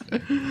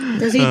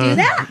 Does he do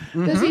that?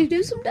 Does he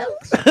do some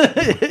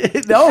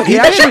dunks? No, he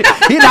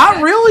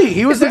not really.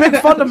 He was the big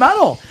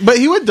fundamental. But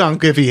he would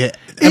dunk if he had.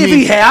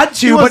 He had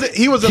to,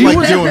 he wasn't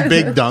like doing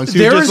big dunks.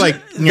 He was just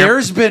like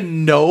there's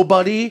been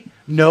nobody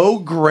No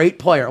great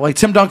player. Like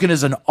Tim Duncan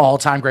is an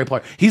all-time great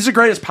player. He's the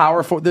greatest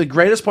the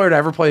greatest player to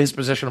ever play his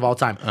position of all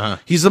time.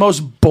 He's the most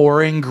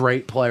boring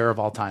great player of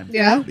all time.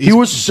 Yeah. He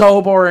was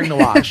so boring to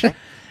watch.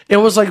 It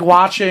was like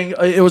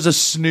it was a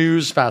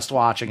snooze fest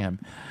watching him.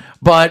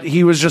 But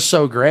he was just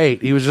so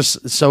great. He was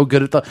just so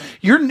good at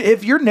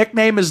if your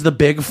nickname is the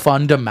big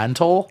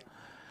fundamental,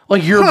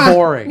 like you're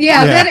boring.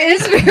 Yeah, that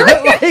is very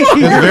It's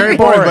very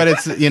boring, but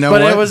it's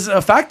But it was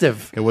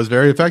effective. It was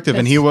very effective,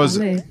 and he was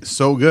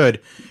so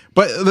good.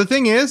 But the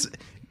thing is,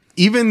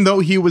 even though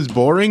he was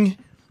boring,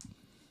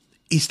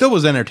 he still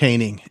was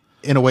entertaining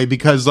in a way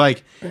because,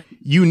 like,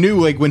 you knew,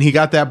 like, when he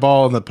got that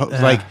ball in the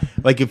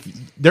like if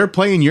they're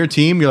playing your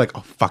team, you're like,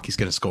 oh fuck, he's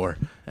gonna score.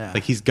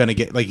 Like he's gonna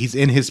get, like, he's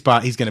in his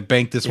spot, he's gonna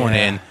bank this one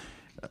in.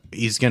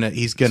 He's gonna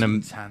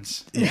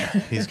intense. Yeah,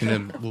 he's gonna.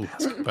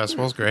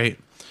 Basketball's great.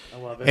 I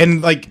love it.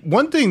 And like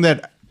one thing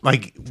that,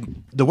 like,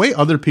 the way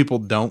other people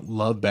don't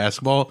love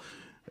basketball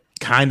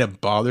kind of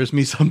bothers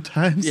me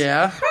sometimes.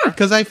 Yeah.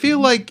 Because I feel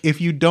like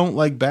if you don't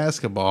like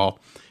basketball,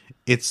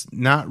 it's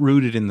not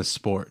rooted in the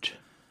sport.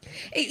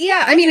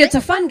 Yeah, I mean, it's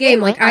a fun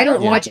game. Like, I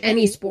don't watch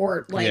any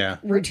sport, like,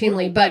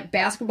 routinely, but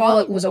basketball,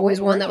 it was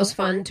always one that was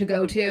fun to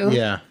go to.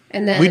 Yeah.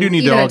 And then we do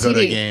need to all go to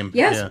TV. a game.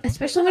 Yes,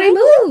 especially when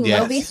I move.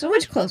 Yes. I'll be so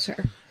much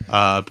closer.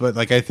 But,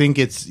 like, I think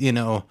it's,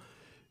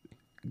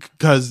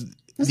 because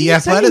the an exciting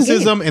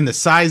athleticism game. and the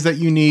size that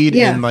you need,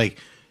 Yeah. and, like,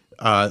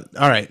 all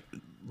right,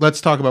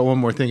 let's talk about one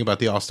more thing about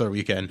the All-Star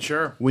Weekend.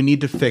 Sure. We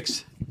need to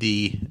fix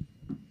the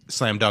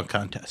slam dunk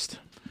contest.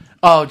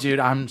 Oh, dude,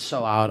 I'm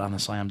so out on the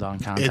slam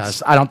dunk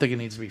contest. I don't think it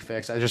needs to be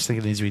fixed. I just think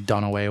it needs to be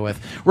done away with.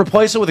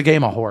 Replace it with a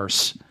game of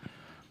horse.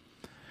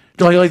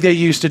 Like they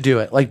used to do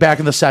it, like back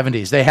in the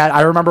 70s.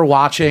 I remember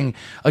watching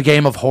a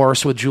game of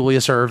horse with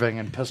Julius Erving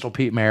and Pistol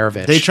Pete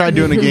Maravich. They tried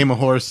doing a game of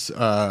horse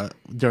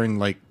during,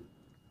 like,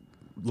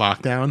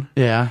 lockdown.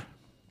 Yeah.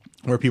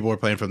 Where people were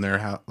playing from their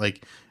house.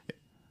 Like,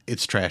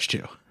 it's trash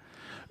too.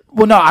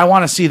 Well, no, I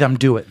want to see them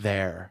do it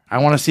there. I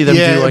want to see them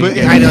do like.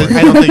 But I don't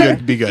think it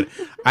would be good.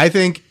 I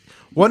think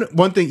one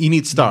thing, you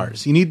need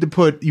stars. You need to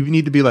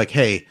be like,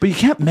 hey, but you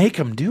can't make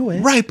them do it,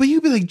 right? But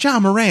you'd be like,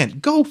 John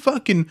Morant, go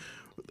fucking.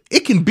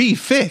 It can be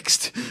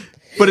fixed.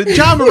 But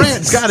John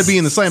Morant's got to be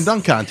in the slam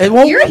dunk contest.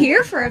 You're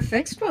here for a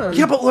fixed one.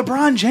 Yeah, but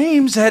LeBron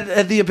James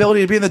had the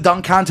ability to be in the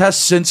dunk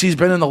contest since he's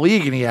been in the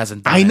league, and he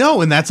hasn't done I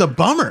know, and that's a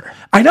bummer.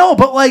 I know,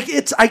 but like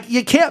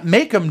you can't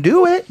make him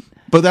do it.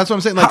 But that's what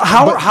I'm saying. Like,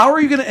 how are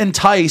you going to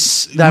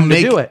entice them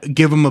to do it?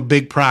 Give them a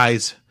big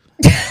prize,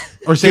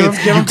 or say give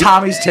him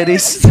Tommy's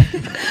titties.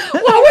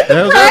 What would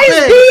the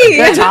prize be?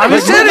 Yeah,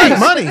 Tommy's titties. Like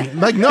money.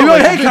 Like, no. You're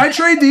like, hey, can I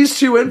trade these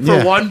two in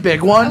for one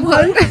big one?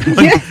 What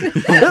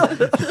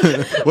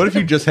if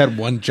you just had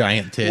one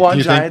giant tit? One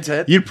giant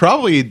tit? You'd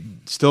probably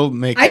still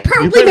make. I'd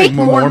probably make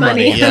more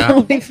money Yeah,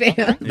 on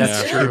OnlyFans.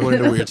 that's true. People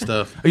into weird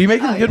stuff. Are you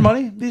making good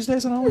money these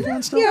days on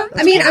OnlyFans still? Yeah,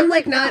 I mean, I'm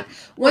like not.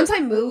 Once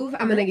I move,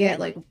 I'm gonna get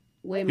like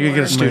way more. You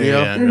get a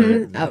studio. Yeah,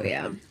 Mhm. Oh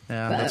yeah.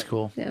 Yeah, But, that's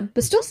cool. Yeah,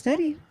 but still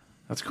steady.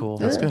 That's cool.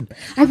 That's good.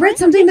 I read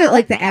something that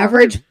like the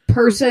average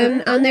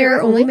person on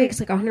there only makes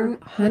like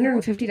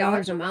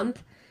 $150 a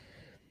month.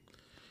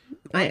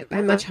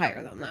 I'm much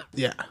higher than that.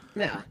 Yeah.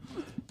 Yeah.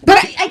 But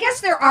I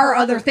guess there are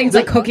other things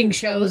like cooking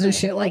shows and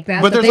shit like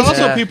that. But there's they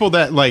also should- people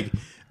that like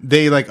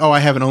they like, oh, I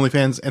have an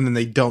OnlyFans, and then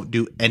they don't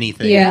do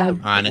anything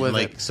on it. With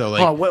Like, it. so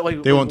like, Hold on,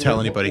 wait, they won't tell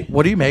anybody.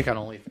 What do you make on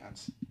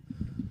OnlyFans?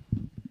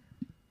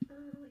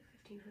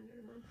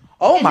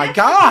 Oh And my that's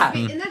god!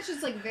 just, and that's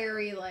just like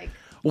very like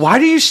Why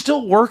do you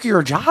still work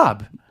your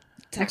job?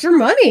 it's extra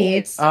money.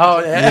 It's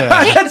Oh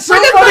yeah, Yeah. that's so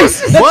funny. That's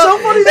so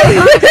funny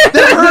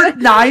that her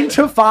 9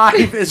 to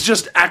 5 is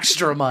just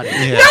extra money.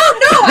 Yeah. no,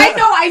 I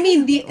know. I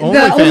mean the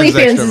OnlyFans OnlyFans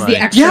extra is the money.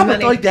 extra Yeah, money.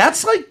 but like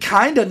that's like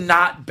kind of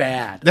not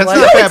bad. That's Like,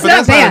 not bad, it's but not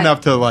that's bad. not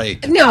enough to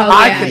like. no,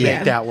 I yeah, could yeah.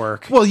 make that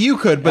work. Well, you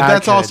could, but I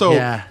that's could, also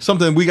yeah.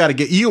 something we got to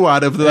get you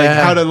out of, like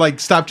Yeah. how to like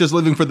stop just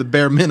living for the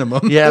bare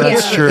minimum. Yeah,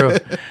 that's Yeah. true.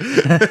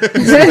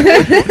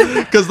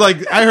 Because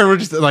like I heard we're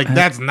just like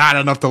that's not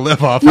enough to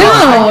live off.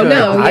 No, of.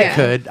 no,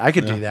 yeah. I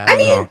could do that. I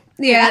mean,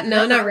 yeah,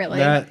 no, not really.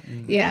 That-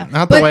 yeah,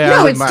 not the but way I no,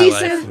 live it's my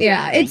decent. life.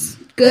 Yeah, it's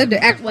good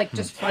to act like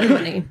just fun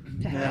money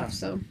to have.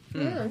 So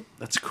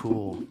that's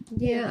cool.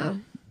 yeah,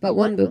 but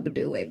one boob would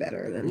do way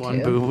better than One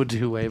two. boob would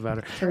do way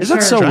better. For Is that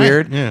sure. so Try it,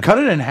 weird? yeah. Cut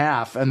it in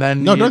half and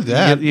then No, don't do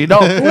that. no,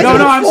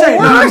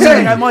 I'm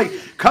saying, I'm like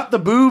cut the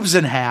boobs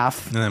in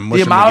half, And then mush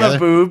the them amount of together?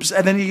 boobs,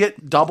 and then you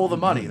get double the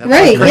money. That's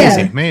Right,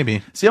 crazy. yeah.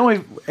 Maybe. It's the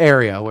only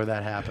area where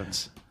that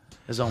happens.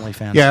 Is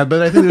OnlyFans. Yeah,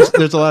 but I think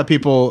there's a lot of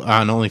people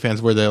on OnlyFans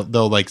where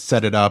they'll like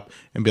set it up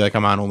and be like,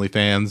 I'm on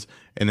OnlyFans,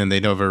 and then they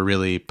never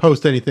really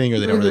post anything, or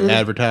they don't really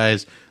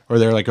advertise, or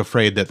they're like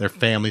afraid that their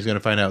family's going to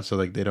find out, so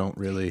like they don't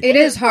really. It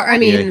is hard. I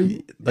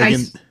mean, like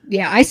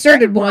I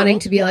started wanting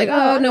to be like,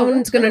 oh, no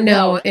one's gonna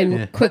know,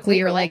 and quickly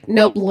you're like,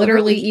 nope.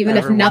 Literally, even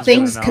if Everyone's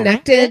nothing's gonna know.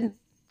 connected,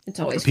 it's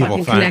always People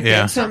fucking find- connected.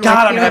 yeah. So I'm God,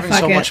 like, I'm you know, having fuck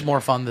so it. much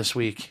more fun this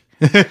week.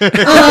 I'm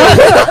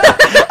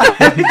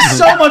having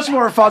so much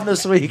more fun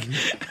this week.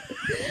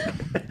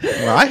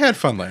 Well, I had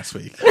fun last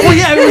week. Well,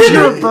 yeah, it was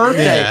your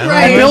birthday. Yeah.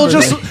 Right. Bill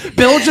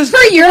just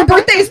For your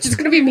birthday, it's just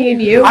going to be me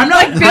and you. I'm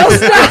not.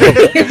 Bill's not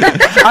here.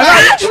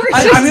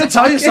 I'm going to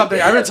tell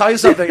you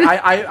something.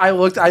 I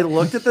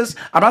looked at this.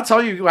 I'm not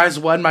telling you guys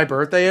when my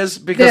birthday is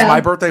because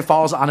my birthday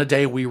falls on a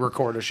day we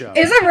record a show.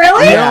 Is it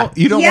really?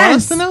 You don't want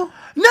us to know?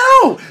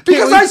 No,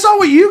 because I saw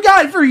what you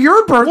got for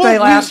your birthday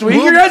last week.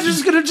 You're not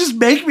just going to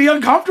make me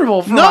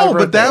uncomfortable for my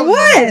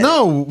birthday.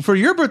 For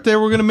your birthday,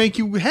 we're going to make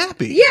you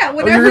happy. Yeah, you're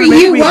whatever gonna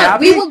make you me want.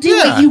 happy? We will do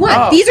what you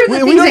want. These are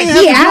the We things don't that even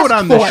he have to do asked it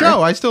on for. the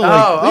show. I still okay.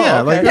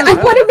 I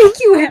want to make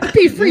you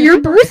happy for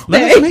your birthday.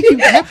 Let us make you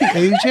happy,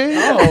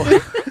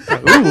 AJ.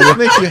 Ooh,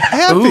 make you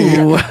happy.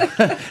 Ooh.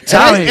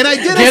 Tommy, and I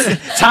did it.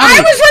 Tommy,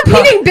 I was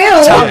repeating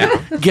Bill. Tommy,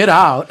 get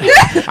out.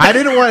 I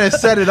didn't want to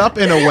set it up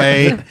in a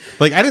way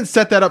like I didn't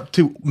set that up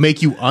to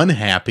make you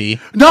unhappy.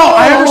 No,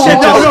 I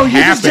understand. No,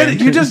 you just just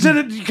did it. You just did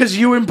it because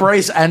you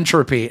embrace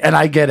entropy, and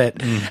I get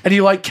it. And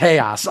you like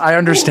chaos. I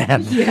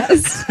understand.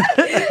 Yes.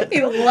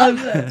 He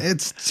loves it.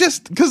 It's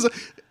just because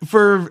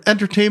for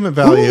entertainment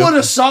value. Who would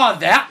have saw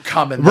that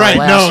coming? Right?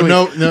 Last week?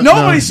 No.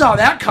 Nobody saw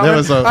that coming.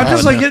 I'm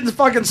just like no. getting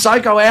fucking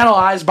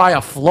psychoanalyzed by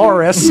a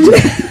florist.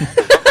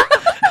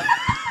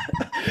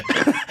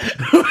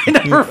 Who I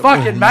never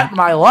fucking met in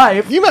my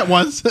life. You met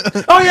once.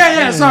 Oh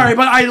yeah. Sorry,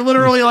 but I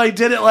literally like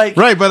did it like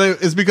right.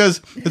 But it's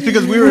because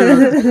we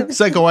were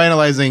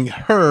psychoanalyzing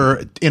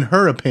her in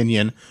her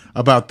opinion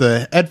about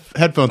the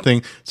headphone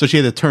thing, so she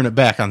had to turn it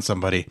back on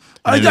somebody.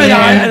 And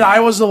I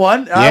was the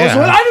one. I was the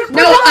one.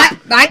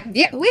 I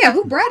didn't.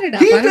 Who brought it up?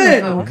 He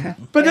did. Oh, okay.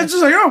 But it's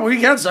just like, we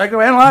can't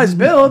psychoanalyze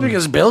Bill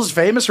because Bill's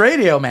famous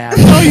radio man.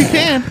 Oh, you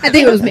can. I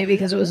think it was maybe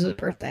because it was his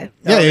birthday.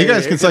 Yeah, you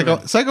guys can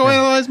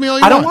psychoanalyze me all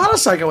you want. I don't want to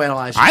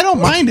psychoanalyze you. I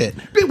don't mind it.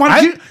 Do you know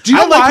I'd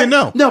why? like to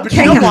know. No, but do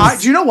you know why?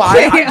 Do you know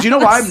why? Chaos. Do you know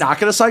why I'm not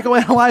going to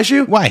psychoanalyze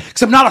you? Why?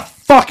 Because I'm not a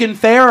fucking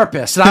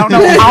therapist, and I don't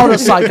know how to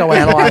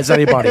psychoanalyze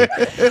anybody.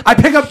 I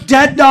pick up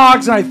dead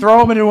dogs and I throw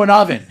them into an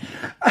oven.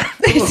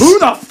 Who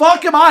the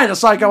fuck am I to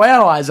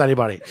psychoanalyze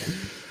anybody?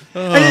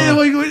 And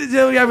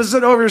I was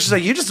sitting over here, she's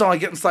like, you just don't like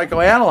getting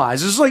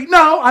psychoanalyzed. It's like,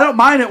 no, I don't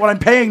mind it when I'm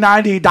paying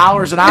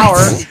 $90 an hour.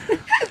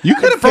 You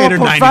could have paid her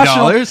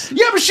 $90.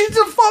 Yeah, but she's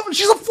a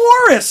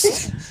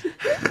florist.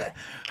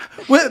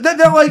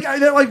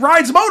 that like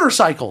rides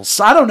motorcycles.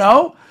 I don't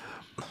know.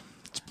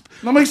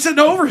 I'm like sitting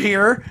over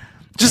here,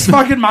 just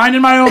fucking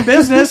minding my own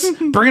business,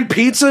 bringing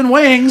pizza and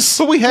wings.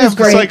 So we have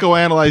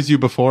psychoanalyzed you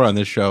before on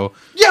this show.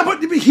 Yeah,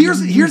 but here's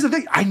the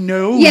thing. I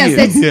know you.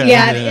 It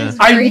is.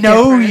 I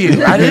know different.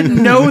 you. I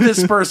didn't know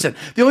this person.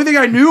 The only thing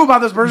I knew about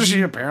this person,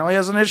 she apparently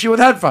has an issue with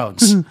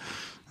headphones.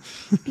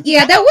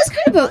 Yeah, that was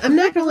kind of I'm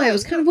not gonna lie, it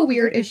was kind of a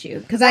weird issue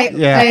because I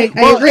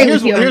agree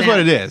with you on here's that. what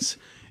it is.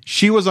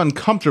 She was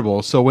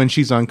uncomfortable, so when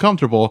she's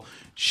uncomfortable,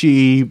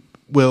 she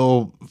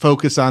will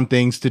focus on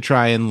things to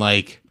try and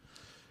make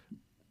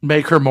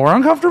her more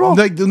uncomfortable.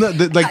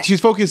 She's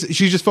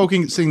just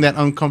focusing that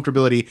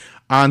uncomfortability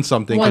on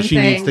something because she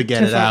needs to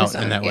get it out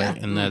in that way,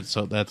 and that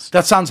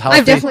sounds healthy.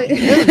 I've definitely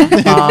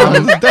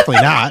definitely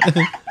not.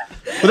 But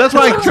that's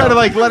why I try to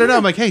let her know.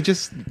 I'm like, hey,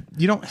 just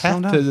you don't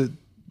have to.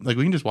 We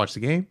can just watch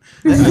the game.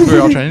 That's what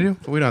we're all trying to do.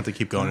 But we don't have to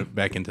keep going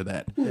back into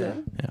that. Yeah.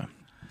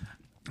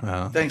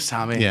 Thanks,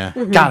 Tommy. Yeah.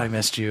 God, I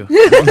missed you.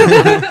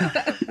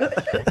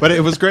 But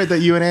it was great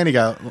that you and Annie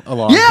got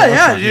along.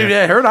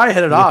 Yeah, her and I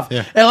hit it off.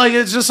 Yeah. And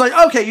it's just like,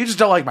 okay, you just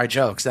don't like my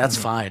jokes. That's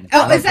fine.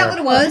 Oh, is that what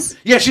it was?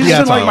 Yeah, she just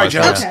didn't like my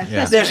jokes. Okay.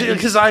 Yeah,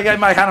 because I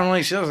don't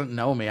like. She doesn't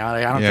know me.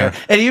 I don't care.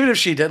 And even if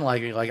she didn't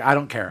like me, I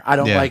don't care. I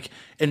don't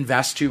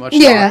invest too much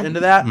thought into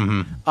that.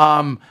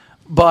 Mm-hmm.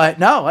 But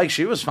no,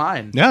 she was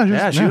fine.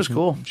 Yeah, she was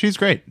cool. She's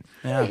great.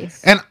 Yeah.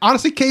 Nice. And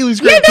honestly,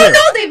 Kaylee's great Yeah, too. no,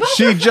 they both.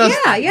 She were, just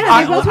they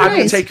both were I'm gonna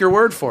nice. take your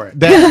word for it.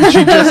 that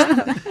she just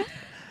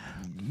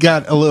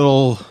got a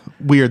little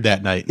weird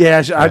that night.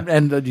 Yeah,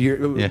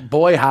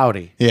 boy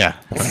howdy. Yeah.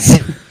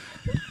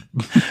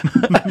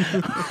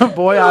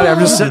 Boy howdy. I'm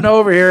just sitting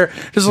over here,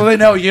 just so they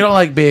know you don't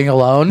like being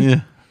alone.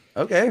 Yeah.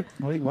 Okay.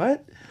 I'm like,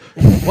 what?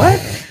 What?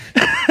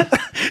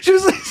 She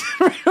was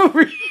right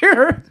over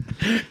here,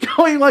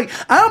 going I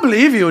don't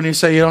believe you when you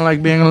say you don't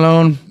like being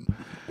alone.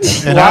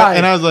 And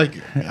I was like,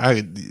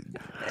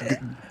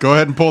 go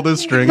ahead and pull this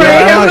string.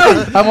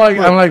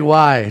 I'm like,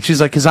 why? She's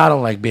like, because I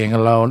don't like being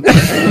alone.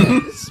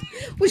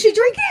 Was she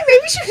drinking?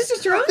 Maybe she was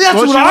just drunk. That's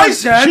what I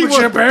said.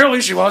 Apparently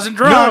she wasn't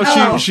drunk.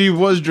 No, she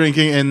was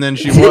drinking, and then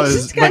she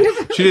was.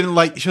 She doesn't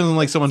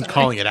like someone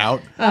calling it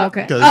out. Oh,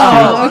 okay.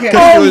 Okay.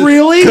 Oh,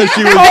 really? Because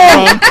she was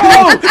drunk.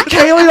 Oh,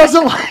 Kaylee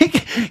doesn't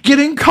like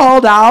getting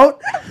called out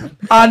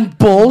on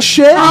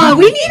bullshit. Oh,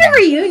 we need a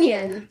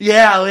reunion.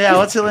 Yeah.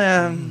 Let's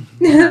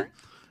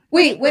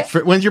Wait.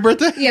 When's your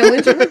birthday? Yeah,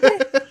 when's your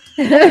birthday?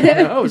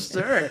 Oh,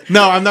 sir.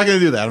 No, I'm not going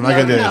to do that. I'm not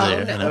going to do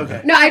that. No.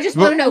 Okay. No, I just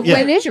want to know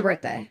when is your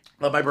birthday?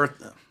 Well, my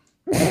birthday.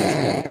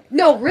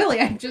 No, really,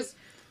 I'm just.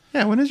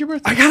 Yeah, when is your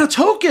birthday? I got a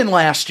token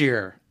last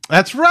year.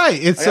 That's right.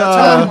 It's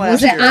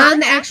Was it on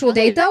the actual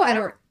date though? I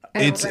don't.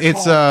 It's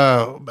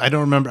I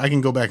don't remember. I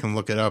can go back and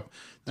look it up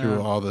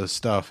through all the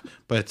stuff,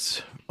 but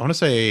it's I want to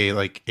say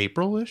like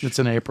April-ish. It's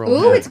in April.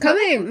 Ooh, it's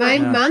coming. My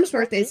mom's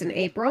birthday's in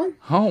April.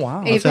 Oh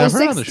wow. April have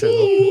her on the show.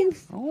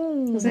 16th.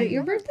 Oh. Is that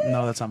your birthday?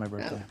 No, that's not my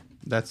birthday.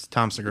 That's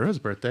Tom Segura's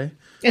birthday.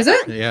 Is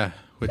it? Yeah,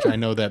 which I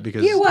know that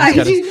because Yeah, why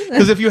did you know that?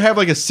 because if you have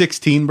like a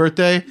 16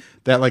 birthday,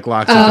 that like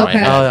locks into my okay.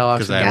 head Oh, that locks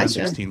because I have a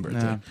Gotcha. 16 birthday.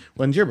 Yeah.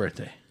 When's your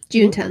birthday?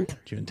 June 10th.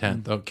 June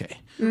 10th. Okay,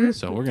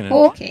 so we're Mm-hmm.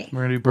 Okay.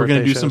 We're gonna do we're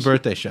gonna do some shows.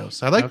 birthday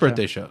shows. I like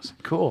birthday shows.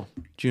 Cool.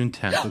 June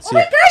 10th. Let's Oh see.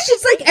 my gosh,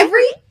 it's like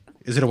every...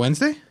 Is it a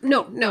Wednesday?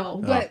 No, Oh.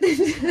 but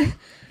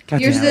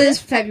God yours damn it. is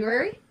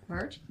February,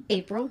 March,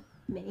 April,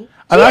 May.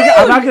 I'm not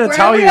June. going to We're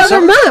tell every you. So,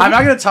 other month. I'm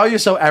not going to tell you.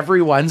 So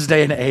every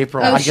Wednesday in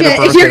April, Oh I shit! get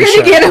a If birthday you're gonna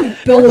show. get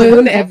a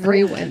balloon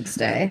every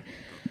Wednesday,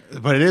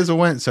 But it is a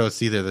Wednesday, so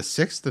it's either the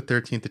 6th, the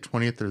 13th, the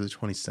 20th, or the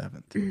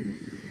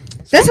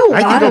 27th. that's a lot.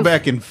 I can go of...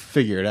 back and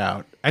figure it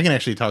out. I can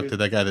actually talk to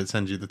that guy that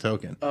sends you the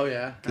token. Oh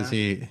yeah. Because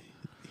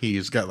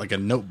he's got like a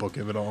notebook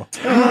of it all.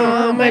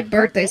 Oh, my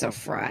birthday's a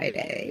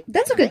Friday.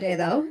 That's a good day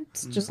though.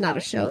 It's just not a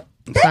show.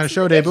 It's not a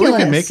show day, but we can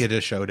ridiculous. make it a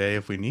show day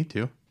if we need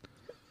to.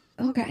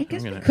 Okay, I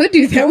guess we could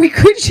do that. We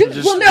could.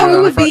 Just Well, do no, on it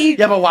a would Fri- be.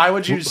 Yeah, but why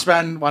would you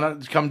why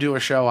not come do a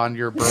show on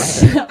your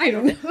birthday? I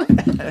don't know.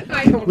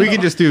 I don't We know.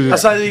 can just do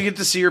That's how you get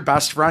to see your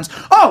best friends.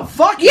 Oh,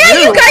 fuck Yeah,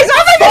 you guys.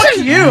 Oh my gosh. Fuck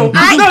you.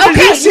 I- Did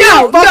you okay, see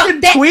no, your fucking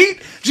no, that-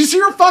 tweet? Did you see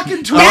your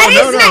fucking tweet? That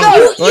is not.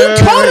 You Wait, wait, wait,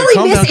 totally calm down,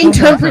 calm down.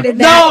 misinterpreted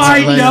No, that.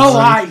 I know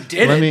I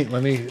didn't.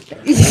 Let me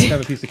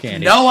have a piece of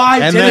candy. No, I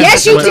And didn't. then-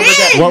 Yes, you what-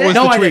 did. What was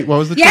No, the I tweet? didn't. What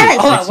was the Yes.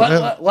 tweet?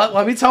 Hold on,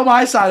 let me tell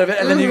my side of it,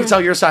 and then you can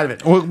tell your side of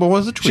it. What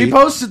was the tweet? She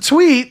posted a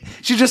tweet.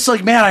 She's just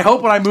like, man, I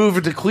hope when I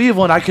move to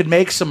Cleveland, I could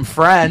make some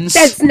friends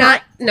That's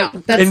not. No,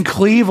 that's. in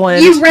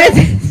Cleveland. You read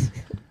this.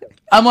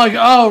 I'm like,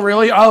 oh,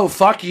 really? Oh,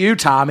 fuck you,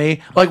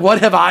 Tommy. Like, what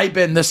have I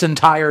been this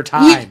entire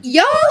time?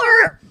 Y'all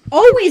are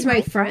always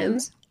my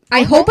friends.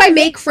 I hope I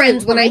make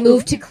friends when I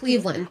move to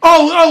Cleveland.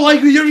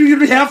 Like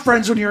you have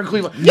friends when you're in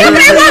Cleveland. Yeah,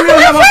 but I want more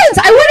friends.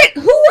 I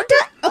wouldn't. Who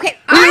does? Okay,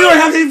 You don't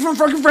have any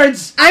fucking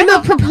friends. I'm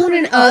a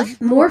proponent of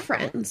more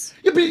friends.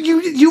 Yeah, but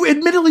you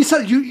admittedly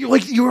said you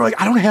were like,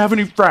 I don't have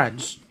any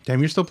friends. Damn,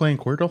 you're still playing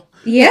Quirtle?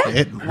 Yeah,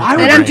 Why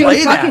would and you I'm doing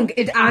play that?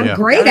 fucking. I'm Yeah.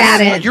 great at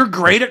it. You're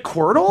great at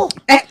Quirtle?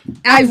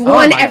 I've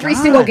won my every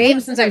God. single game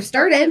since I've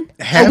started.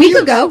 Have a week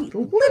you? ago,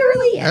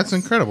 literally. Yes. That's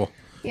incredible.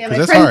 Yeah, 'Cause my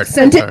that's friend hard.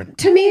 sent That's it hard.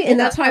 to me, and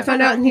that's how I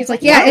found out. And he's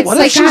like, "Yeah, it's What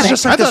if she's psychotic."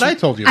 just I like thought this? I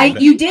told you about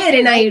it. You did,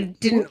 and I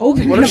didn't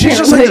open What it. if she's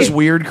just like apparently. this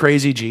weird,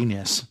 crazy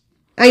genius?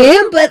 I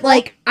am, but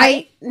like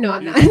no,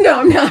 I'm not. No,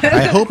 I'm not.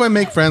 I hope I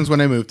make friends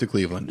when I move to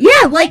Cleveland.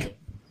 Yeah, like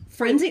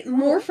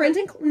new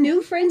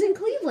friends in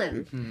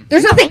Cleveland.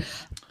 There's nothing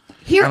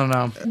here. I don't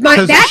know.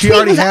 Because That she tweet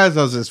already was has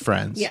us as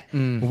friends. Yeah.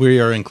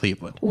 We are in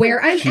Cleveland.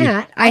 where I'm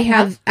at. I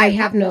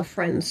have no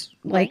friends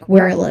like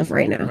where I live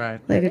right now. Right.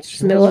 Like it's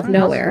just middle of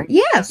nowhere.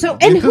 Yeah. So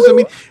and It doesn't who?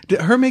 mean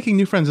her making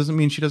new friends doesn't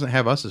mean she doesn't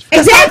have us as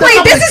friends. Exactly.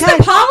 This is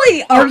the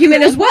poly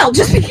argument as well.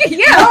 Just because, yeah.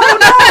 No.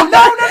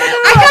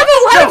 I have a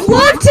lot of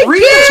love to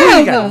Read the tweet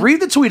give. again. Read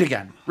the tweet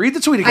again. Read the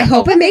tweet again. I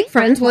hope I make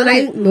friends when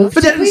I move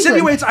But to that Cleveland.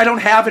 insinuates I don't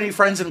have any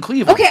friends in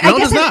Cleveland. Okay, No, I it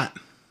guess does not.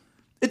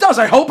 It does.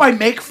 I hope I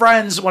make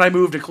friends when I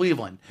move to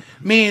Cleveland.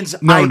 Means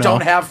I no.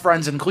 don't have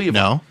friends in Cleveland.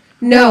 No.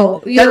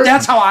 No, you're,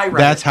 That's how I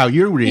read That's it. how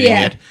you're reading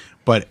Yeah. it.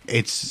 But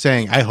it's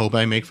saying, I hope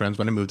I make friends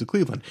when I move to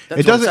Cleveland. That's It what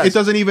it doesn't. says. It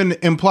doesn't even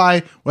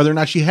imply whether or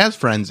not she has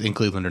friends in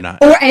Cleveland or not.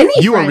 Or any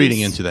You are friends.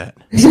 reading into that.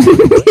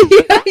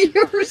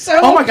 you're so.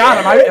 Oh my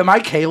god, am I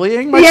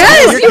Kayleeing myself?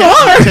 Yes, you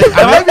are.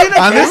 Am I being a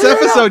On this Kaylee?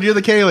 episode, you're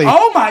the Kaylee.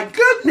 Oh my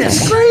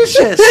goodness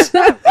gracious!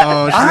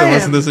 Oh, she's I gonna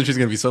listen am- to this and she's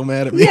gonna be so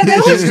mad at me. Yeah,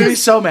 that She's was gonna be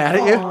just. so mad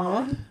at you.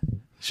 Aw.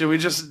 Should we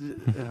just?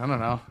 I don't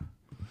know.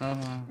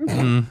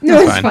 No,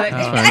 it's fine. fine.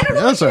 That's fine. I don't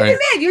know. That's You're all right.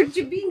 mad.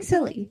 You're being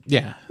silly.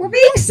 Yeah. We're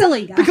being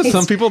silly, guys. Because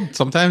some people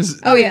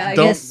sometimes Oh, yeah, I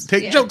don't guess,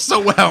 take yeah. jokes so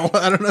well.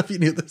 I don't know if you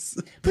knew this.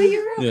 But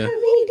you're a Yeah.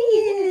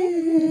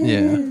 comedian.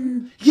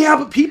 Yeah. Yeah,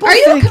 but people Are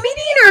you a think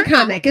comedian or a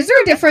comic? Is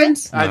there a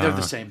difference? they're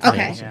the same thing.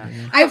 Okay. Yeah.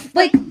 I've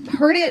like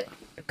heard it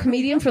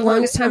comedian for the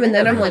longest time, and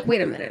then I'm like,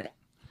 wait a minute.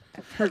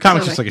 I've heard Comic's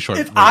comic. just like a short.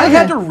 If I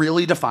had to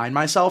really define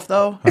myself,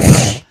 though,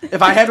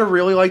 if I had to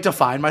really like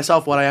define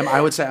myself, what I am,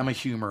 I would say I'm a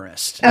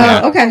humorist.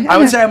 Oh, okay. I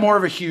would say I'm more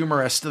of a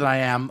humorist than I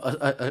am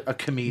a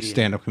comedian.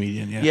 stand-up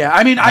comedian. Yeah. Yeah,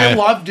 I mean, I Yeah.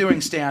 love doing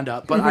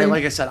stand-up, but Mm-hmm.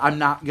 like I said, I'm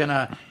not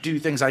gonna do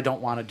things I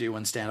don't want to do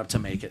in stand-up to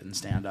make it in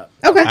stand-up.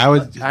 Okay. I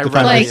would I define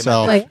really-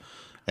 myself like-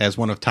 as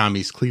one of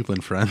Tommy's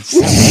Cleveland friends.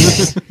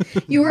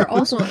 You were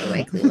also one of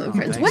my Cleveland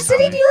friends. thanks, What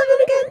city Tommy. do you live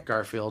in again?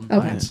 Garfield.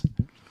 Okay. Mines.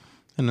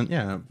 And then,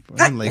 yeah,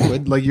 in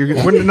Lakewood. Like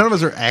none of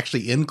us are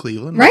actually in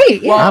Cleveland.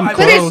 Right. Yeah. Well, I'm but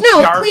it's close.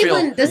 no Garfield,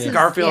 Cleveland. This is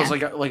Garfield's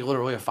yeah. like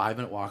literally a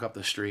 5-minute walk up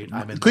the street.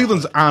 I'm in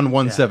Cleveland's the- on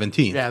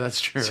 117. Yeah,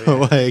 that's true. So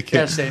yeah. like,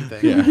 Yeah, same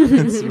thing. Yeah,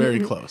 it's very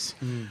close.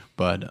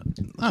 But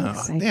I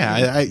don't know.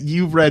 Yeah,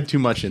 you read too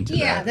much into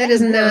Yeah, Mm. that. that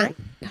is not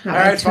how All I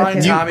right, took fine,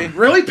 it. Tommy.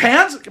 Really,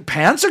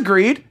 Pants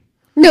agreed.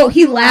 No,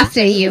 he laughed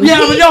at you. Yeah,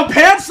 but no,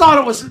 Pants thought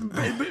it was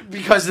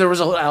because there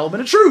was an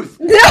element of truth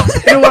in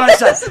what I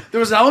said. There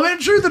was an element of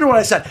truth in what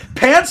I said.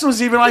 Pants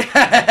was even like,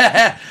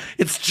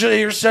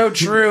 you're so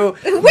true.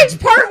 Which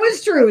part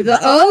was true?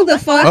 The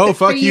fuck? Oh,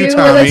 fuck you, or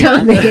Tommy. the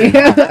Tommy?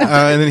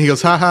 And then he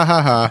goes, ha, ha,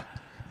 ha, ha.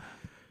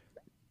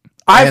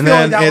 I And feel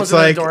then like that it's was an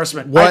like,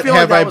 endorsement. what feel like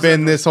have that I was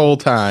been this whole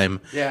time?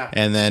 Yeah.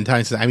 And then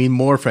Tommy says, I mean,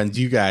 more friends.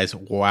 You guys,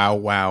 wow,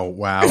 wow,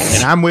 wow.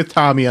 And I'm with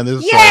Tommy on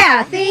this.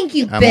 Yeah, thank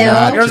you, I'm Bill.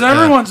 not- Because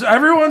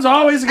everyone's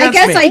always I against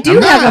guess me. I do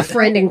have a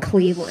friend in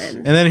Cleveland.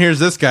 And then here's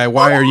this guy.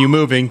 Why are you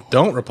moving?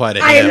 Don't reply to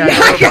I him. am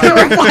not going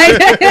to reply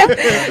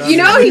to him. You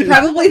know, he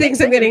probably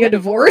thinks I'm getting a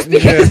divorce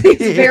because he's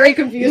very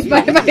confused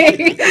by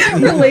my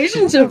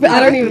relationship. I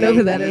don't even know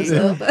who that is,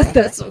 though, but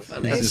that's so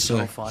funny. That's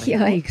so funny.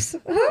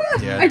 Yikes.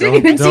 Yeah, I didn't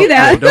even see don't-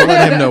 that. Don't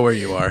let him know where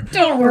you are.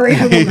 Don't worry,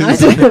 I will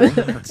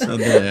not. So,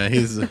 yeah,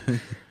 he's.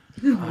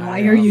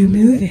 Why are you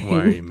moving? Why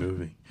are you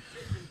moving?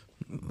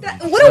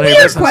 What a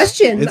weird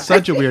question. It's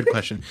such a weird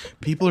question.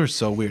 People are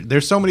so weird.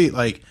 There's so many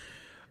like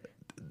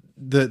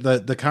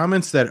the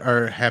comments that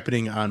are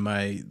happening on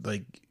my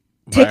like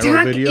TikTok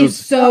viral videos. is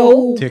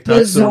so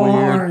TikTok's so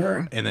bizarre.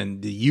 weird, and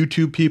then the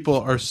YouTube people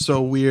are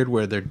so weird,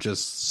 where they're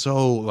just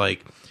so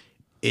like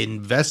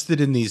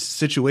invested in these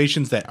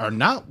situations that are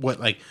not what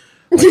like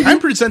I'm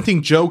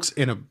presenting jokes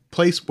in a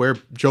place where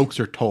jokes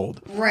are told.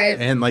 Right.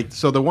 And like,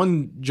 so the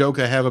one joke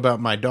I have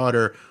about my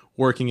daughter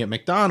working at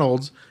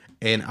McDonald's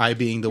and I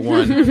being the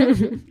one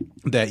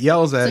that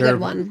yells at It's a her. good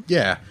one.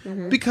 Yeah.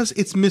 Because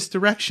it's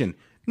misdirection.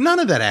 None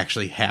of that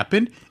actually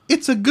happened.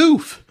 It's a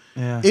goof.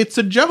 Yeah. It's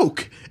a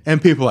joke.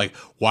 And people are like,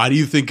 why do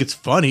you think it's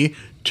funny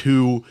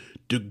to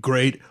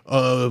degrade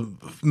a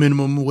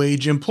minimum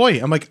wage employee?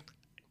 I'm like,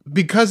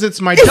 because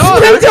it's my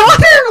daughter. My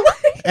daughter.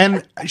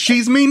 And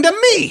she's mean to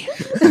me.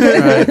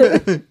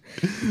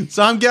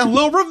 So I'm getting a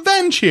little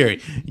revenge here.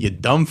 You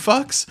dumb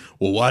fucks.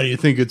 Well, why do you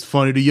think it's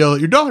funny to yell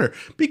at your daughter?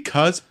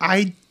 Because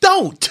I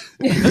don't.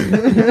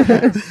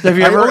 Have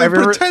you I ever only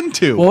ever pretend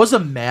to. What was the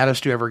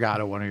maddest you ever got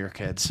at one of your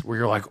kids? Where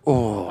you're like,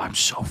 oh, I'm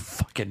so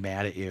fucking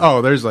mad at you.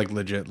 Oh, there's like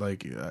legit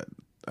like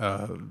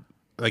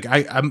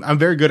I'm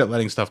very good at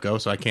letting stuff go,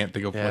 so I can't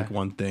think of like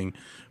one thing.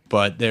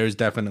 But there's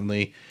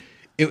definitely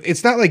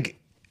it's not like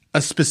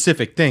a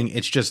specific thing.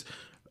 It's just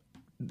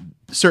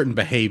certain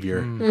behavior.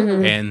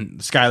 And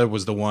Skylar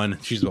was the one,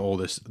 she's the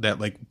oldest, that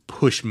like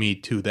pushed me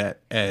to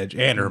that edge,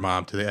 and her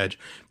mom to the edge,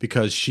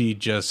 because she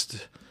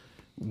just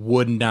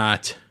would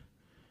not.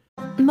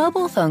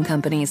 Mobile phone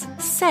companies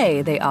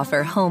say they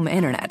offer home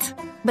internet.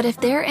 But if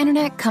their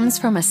internet comes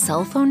from a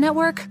cell phone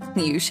network,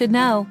 you should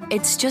know.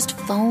 It's just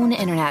phone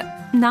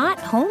internet, not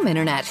home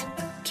internet.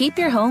 Keep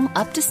your home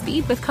up to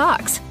speed with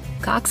Cox.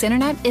 Cox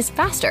internet is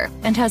faster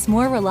and has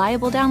more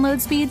reliable download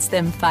speeds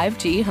than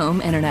 5G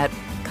home internet.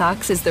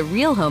 Cox is the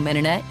real home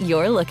internet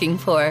you're looking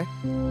for.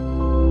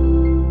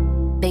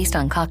 Based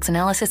on Cox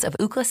analysis of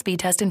Ookla speed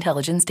test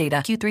intelligence data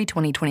Q3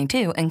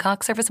 2022 and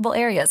Cox serviceable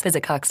areas,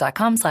 visit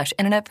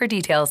cox.com/internet for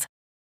details.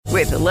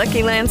 With the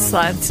Lucky Land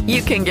Slots,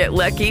 you can get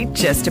lucky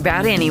just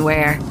about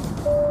anywhere.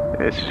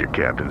 This is your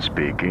captain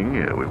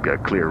speaking. We've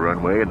got clear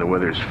runway and the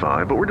weather's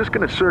fine, but we're just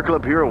going to circle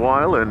up here a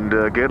while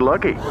and get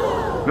lucky.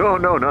 No,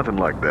 nothing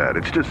like that.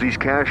 It's just these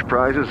cash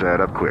prizes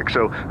add up quick.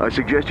 So I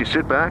suggest you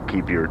sit back,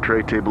 keep your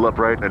tray table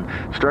upright, and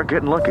start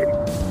getting lucky.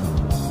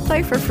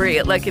 Play for free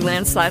at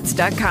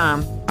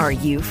LuckyLandSlots.com. Are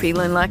you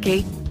feeling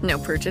lucky? No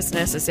purchase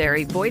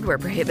necessary. Void where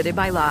prohibited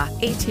by law.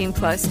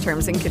 18+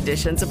 terms and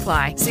conditions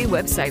apply. See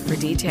website for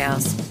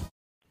details.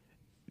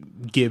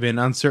 Give in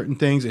on certain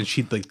things, and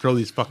she'd like throw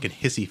these fucking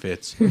hissy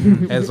fits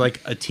as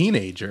like a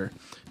teenager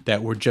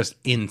that were just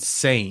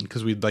insane,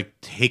 because we'd like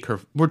take her,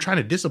 we're trying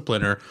to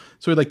discipline her,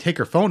 so we'd like take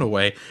her phone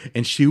away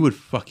and she would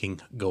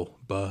fucking go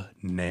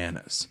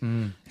bananas.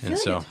 And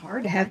so it's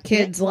hard to have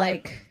kids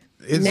like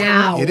It's-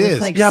 now. it with,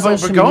 is. like, yeah, but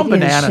social going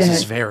media and bananas shit.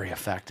 is very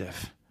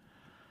effective.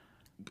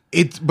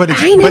 but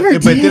I never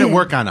it did. didn't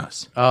work on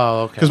us.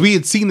 Oh, okay. Because we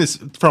had seen this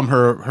from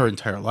her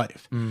entire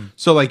life.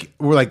 So like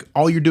we're like,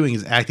 all you're doing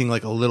is acting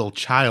like a little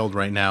child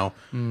right now.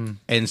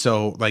 And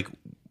so like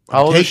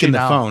How old is she taking the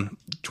now? phone,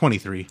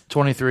 23.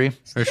 23.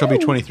 Or she'll be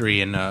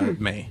 23 in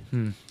May.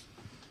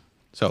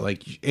 So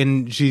like,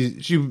 and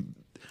she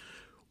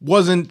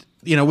wasn't,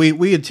 you know,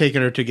 we had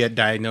taken her to get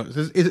diagnosed.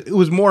 It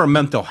was more a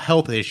mental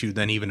health issue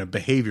than even a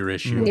behavior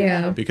issue.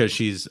 Yeah. Because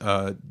she's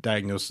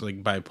diagnosed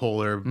like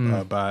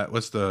bipolar, by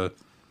what's the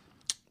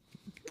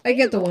I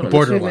get the one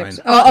Borderline. On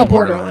the oh,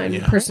 borderline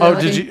Yeah. Oh,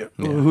 personality. did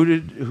you?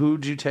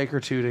 Who'd you take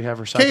her to have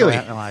her Kaylee.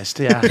 psychoanalyzed?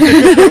 Yeah.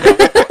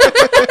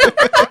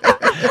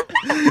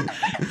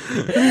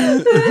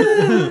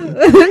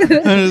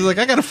 And I was like,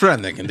 I got a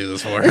friend that can do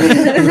this for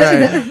her.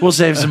 Right. We'll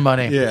save some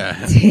money. Yeah.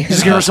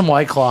 Just give her some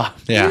White Claw.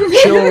 Yeah.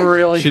 She'll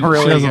really, She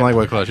really. doesn't get- like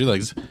White Claw. She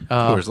likes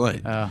Coors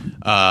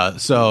Light.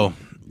 So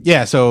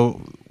yeah.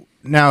 So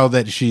now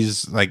that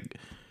she's like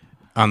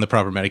on the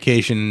proper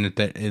medication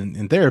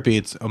in therapy,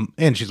 it's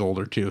and she's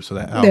older too, so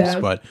that helps. Yeah.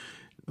 But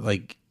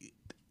like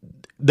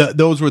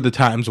those were the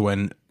times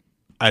when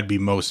I'd be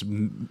most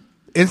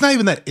it's not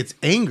even that it's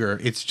anger.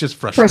 It's just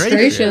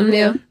frustration.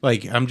 Yeah.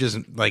 Like, I'm just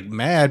like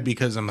mad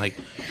because I'm like,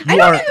 I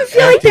don't even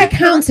feel like that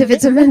counts if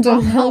it's a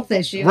mental health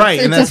issue. Right.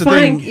 It's and that's a the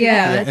fine, thing.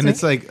 Yeah. And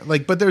it's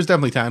like, but there's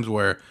definitely times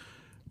where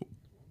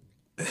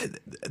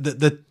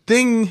the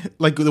thing,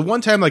 like the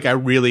one time, like I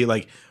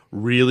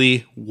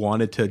really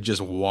wanted to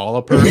just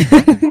wallop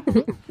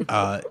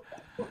her.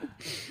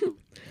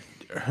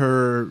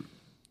 Her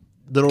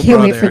little Can't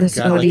brother wait for this to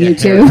got go like to a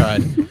YouTube.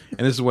 haircut, and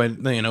this is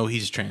when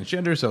he's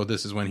transgender, so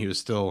this is when he was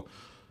still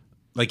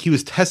like he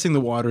was testing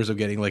the waters of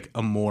getting like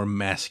a more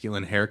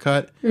masculine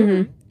haircut,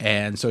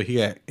 and so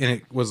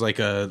it was like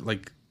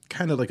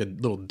kind of like a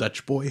little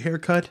Dutch boy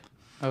haircut.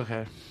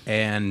 Okay,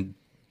 and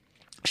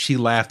she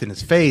laughed in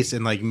his face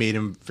and like made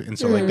him, and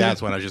so like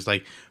that's when I was just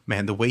like,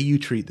 man, the way you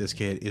treat this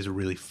kid is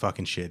really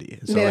fucking shitty.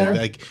 And so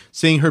like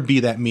seeing her be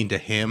that mean to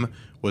him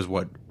was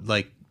what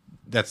like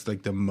that's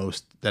like the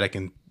most that I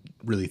can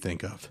really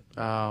think of.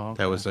 Oh,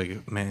 okay. That was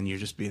like, man, you're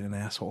just being an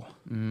asshole,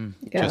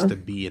 Yeah. just to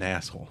be an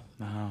asshole.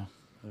 Oh,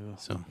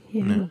 So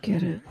Yeah, I don't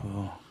get it.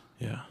 Oh,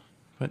 yeah,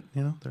 but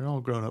they're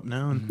all grown up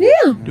now and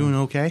doing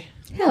okay.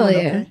 Hell yeah.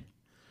 Okay.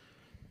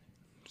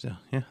 So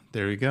yeah,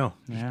 there you go.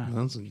 Yeah,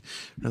 that's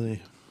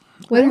really.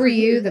 When were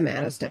you the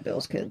maddest at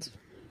Bill's kids?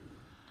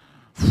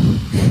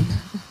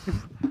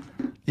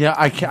 yeah.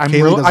 I'm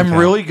Kaylee doesn't count.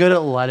 really good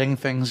at letting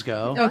things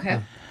go.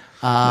 Okay.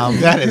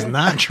 That is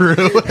not true.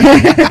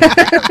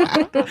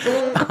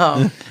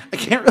 I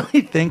can't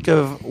really think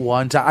of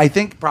one time. I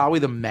think probably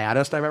the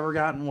maddest I've ever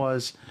gotten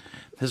was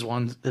his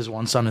one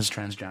son is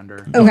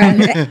transgender.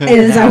 Okay.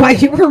 Is that why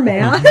you were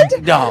mad?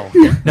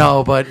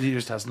 No, but he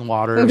was testing the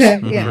waters Okay,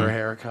 for yeah. a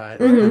haircut.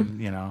 And,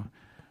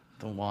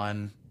 the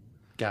one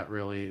got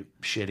really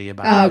shitty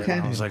about it. Okay.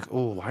 And I was like,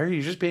 oh, why are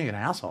you just being an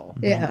asshole?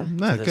 Yeah.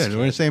 No, good.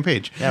 We're on the same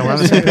page. Yeah, we're on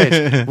the same page.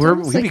 We'd like be we're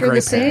the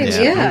great same, parents.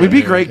 yeah. We'd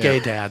be great gay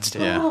dads, too.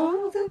 Yeah.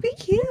 Oh, that would be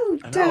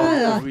cute. I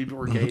know, if we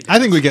were gay dads. I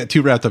think we get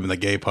too wrapped up in the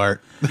gay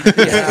part.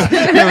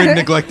 Yeah. We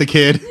neglect the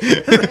kid.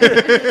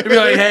 We'd be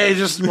like, hey,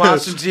 just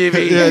watching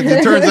TV. Yeah,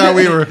 it turns out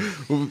we were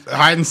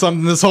hiding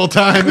something this whole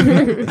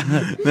time.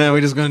 Now we're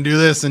just going to do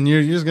this, and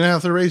you're just going to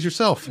have to raise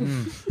yourself.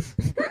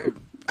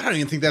 I don't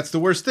even think that's the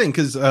worst thing,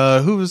 because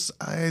who was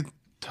I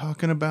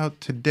talking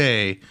about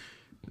today?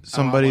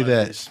 Somebody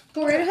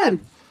Go right ahead.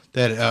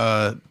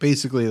 that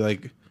basically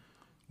like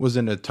was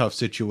in a tough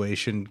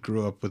situation,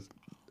 grew up with.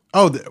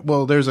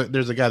 There's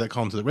a guy that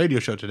called into the radio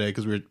show today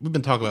because we've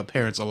been talking about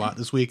parents a lot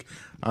this week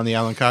on the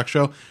Alan Cox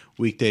Show,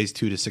 weekdays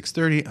 2 to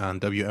 6:30 on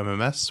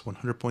WMMS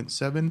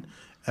 100.7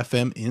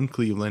 FM in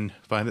Cleveland.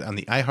 Find it on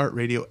the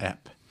iHeartRadio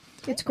app.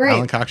 It's great.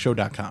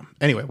 AlanCoxShow.com.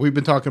 Anyway, we've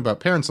been talking about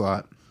parents a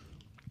lot,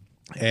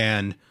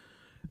 and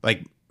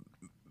like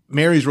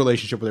Mary's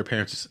relationship with her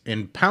parents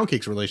and Pound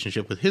Cake's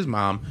relationship with his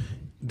mom,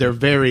 they're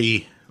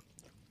very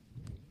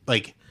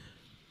like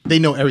they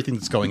know everything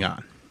that's going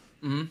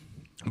on,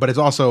 but it's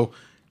also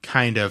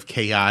kind of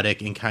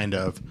chaotic and kind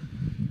of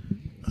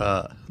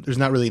there's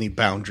not really any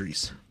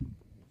boundaries.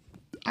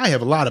 I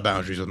have a lot of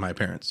boundaries with my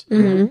parents,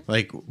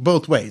 like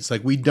both ways.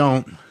 Like we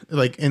don't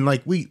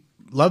we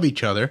love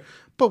each other,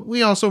 but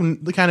we also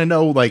kind of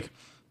know like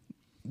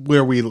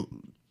where we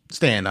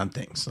stand on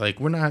things. Like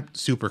we're not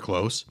super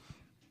close,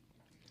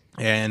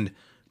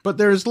 but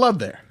there's love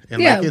there,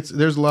 and like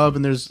there's love,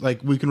 and there's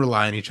like we can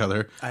rely on each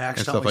other. I and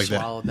stuff accidentally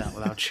like swallowed that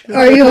without you.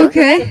 Are you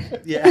okay?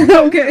 Yeah.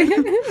 Okay.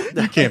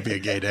 You can't be a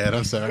gay dad.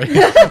 I'm sorry.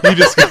 You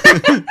just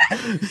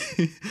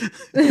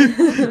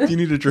do you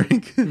need a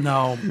drink?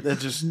 No, that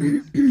just...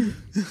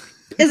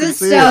 Is it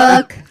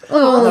stuck?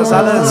 Oh, No, it's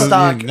not that it's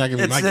stuck. You're not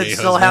gonna be my It gay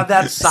still husband. have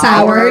that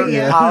Sour,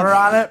 yeah. powder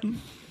on it.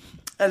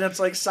 And it's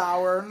like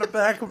sour in the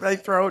back of my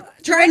throat.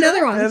 Try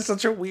another one. And it's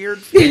such a weird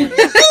feeling.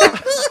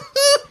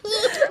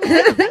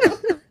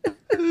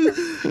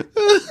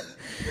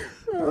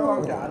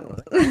 Oh,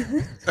 God.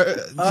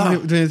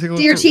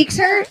 Do your cheeks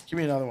hurt? Give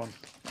me another one.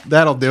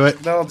 That'll do it.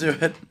 That'll do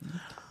it.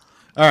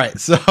 All right,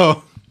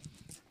 so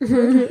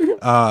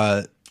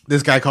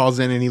this guy calls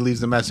in and he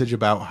leaves a message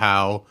about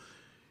how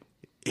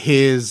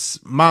his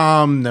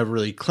mom never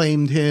really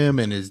claimed him,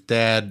 and his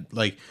dad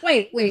like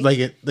Wait. like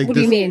it. Like What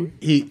do you mean?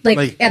 He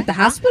Like at the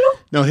hospital?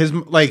 no his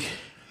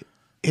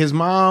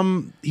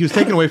mom. He was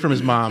taken away from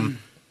his mom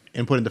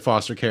and put into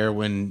foster care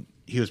when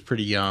he was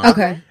pretty young.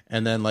 Okay.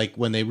 And then like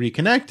when they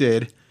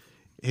reconnected,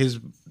 his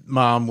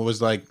mom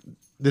was like,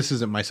 "This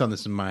isn't my son.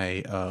 This is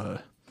my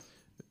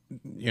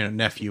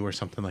nephew or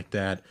something like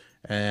that."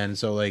 And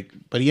so like,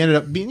 but he ended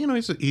up being,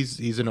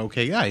 he's an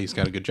okay guy. He's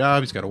got a good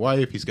job. That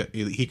wife. He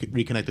could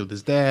reconnect with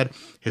his dad.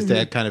 His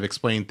dad kind of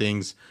explained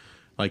things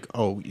like,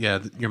 "Oh yeah,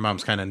 your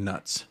mom's kind of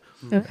nuts."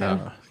 Okay.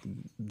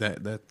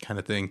 That kind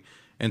of thing.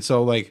 And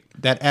so like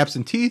that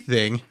absentee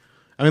thing.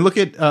 I mean, look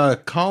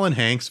at Colin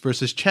Hanks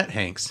versus Chet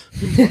Hanks.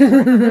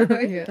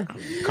 Yeah.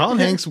 Colin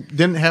Hanks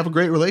didn't have a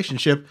great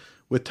relationship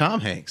with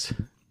Tom Hanks.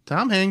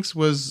 Tom Hanks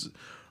was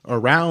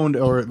around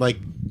or like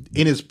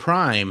in his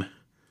prime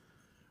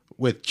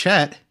with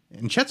Chet,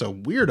 and Chet's a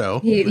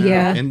weirdo.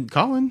 Yeah. And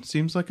Colin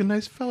seems like a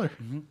nice feller.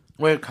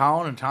 Wait,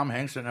 Colin and Tom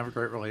Hanks didn't have a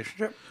great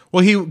relationship?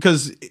 Well,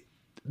 because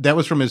that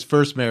was from his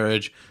first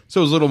marriage, so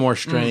it was a little more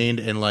strained,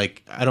 and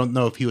like I don't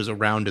know if he was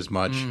around as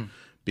much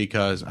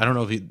because I don't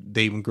know if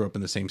they even grew up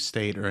in the same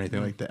state or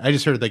anything like that. I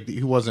just heard like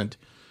he wasn't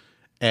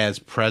as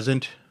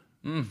present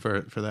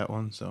for that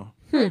one, so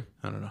I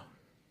don't know.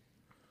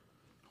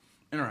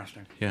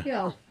 Interesting.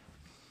 Yeah.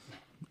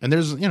 And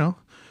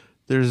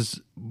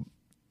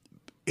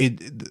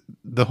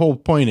the whole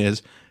point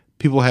is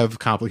people have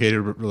complicated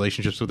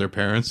relationships with their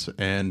parents,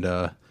 and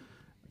I'm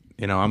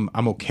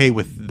okay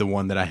with the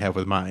one that I have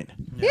with mine.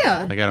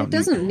 Yeah, like, it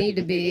doesn't need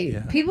to be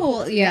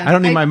people. Yeah, I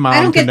don't need my mom.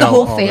 I don't get to the know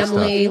whole all this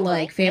family stuff.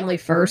 like family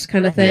first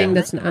kind of thing.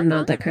 Yeah. I'm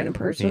not that kind of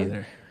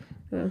person.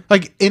 Either.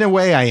 Like in a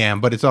way, I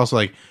am, but it's also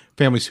like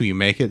family's who you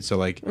make it. So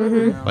like,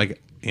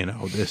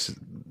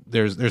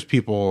 there's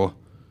people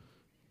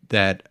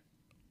that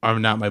are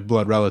not my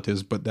blood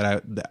relatives, but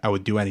that I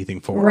would do anything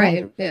for.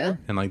 Right. Yeah.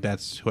 And like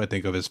that's who I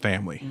think of as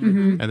family.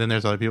 And then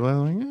there's other people that are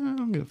like, I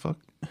don't give a fuck.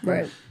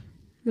 Right.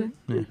 Yeah.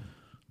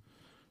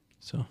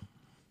 So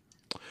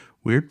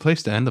weird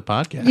place to end the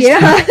podcast.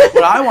 Yeah.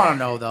 What I want to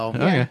know though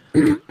Okay.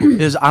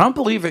 is I don't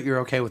believe that you're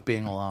okay with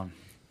being alone.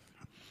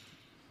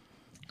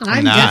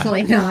 I'm Not.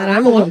 definitely not.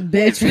 I'm a little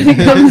bitch when it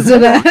comes to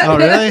that. Oh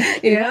really?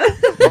 Yeah.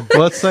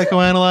 Well, let's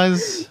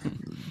psychoanalyze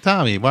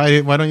Tommy.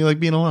 Why don't you like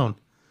being alone?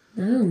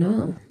 I don't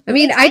know. I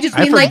mean, I just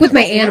mean like with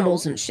my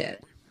animals and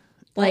shit.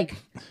 Like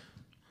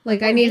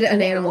I need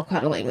an animal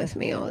cuddling with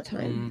me all the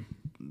time.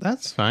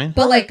 That's fine.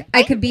 But like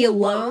I could be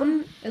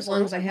alone as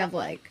long as I have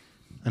like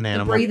An a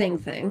animal. breathing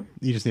thing.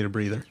 You just need a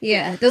breather.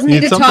 Yeah, it doesn't You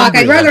need need to something talk. to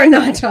I'd breathe. rather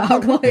not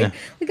talk like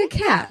a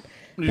cat.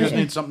 You just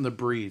need something to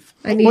breathe.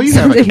 I need Well, you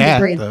have something a cat.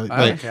 to breathe. Though. I have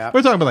a Like, cat.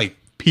 we're talking about like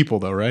people,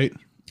 though, right?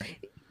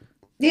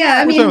 Yeah,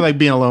 I We're mean, talking about like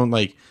being alone,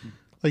 like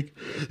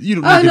you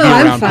don't need oh to no, be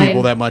I'm around fine.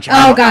 people that much.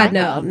 Oh God,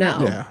 no.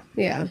 Yeah.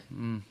 Yeah.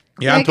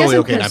 Yeah, I I'm guess totally I'm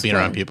okay kinda not being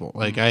around spoiled. people.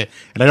 Like I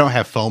don't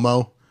have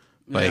FOMO.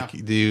 Like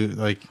do you,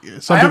 like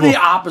some I have people. the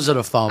opposite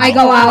of FOMO. I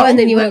go out and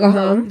then you want to go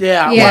home.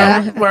 Yeah,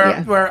 Yeah.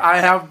 where I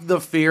have the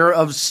fear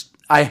of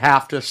I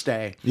have to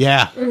stay,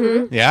 Yeah,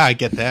 Mm-hmm. yeah, I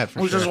get that.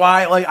 For which sure. is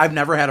why like I've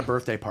never had a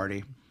birthday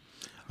party.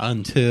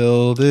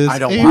 Until this, I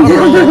don't April. want a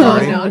birthday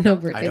Oh, party. no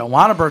birthday. I don't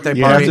want a birthday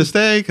You have party. to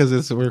stay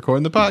because we're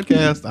recording the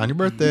podcast on your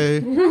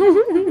birthday.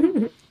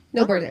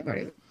 No birthday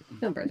party.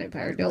 No birthday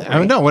party. Don't I mean,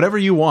 worry. no, whatever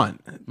you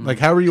want. Like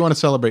however you want to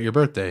celebrate your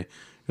birthday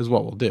is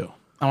what we'll do.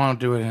 I want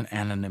to do it in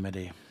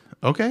anonymity.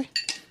 Okay,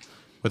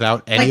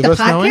 without any Like of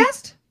the us knowing.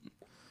 podcast?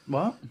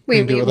 What?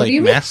 Wait, Do it what like do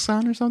you mean? masks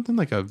on or something,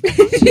 like a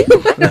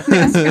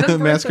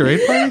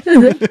masquerade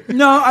party.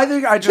 No, I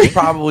think I just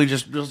probably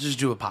we'll just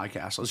do a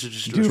podcast. Let's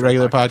just Do a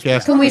regular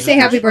podcast. Can we say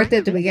happy birthday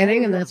at the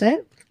beginning and that's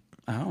it?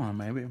 I don't know,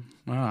 maybe.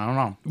 I don't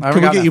know. I haven't Can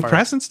we got get that you far.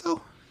 presents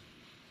though?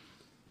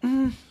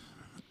 I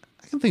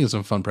can think of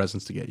some fun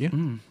presents to get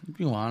you. If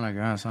you want, I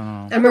guess. I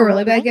don't know. I'm a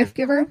really bad gift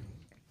giver.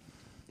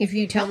 If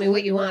you tell me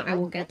what you want, I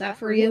will get that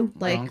for you.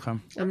 Like, Okay.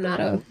 I'm not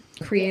a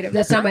creative.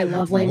 That's not my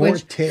love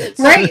language. tits.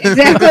 Right,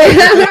 exactly.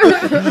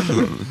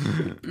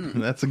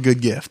 That's a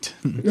good gift.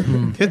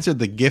 Tits are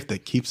the gift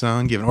that keeps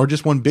on giving, or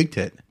just one big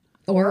tit.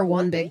 Or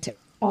one big tit.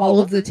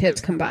 All of the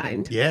tits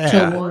combined.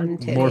 Yeah, To one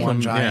tit. More One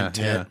fun, giant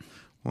yeah, tit. yeah.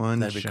 One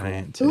That'd be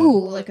giant tit.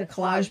 Ooh, like a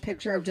collage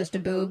picture of just a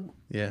boob.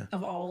 Yeah.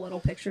 Of all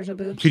little pictures of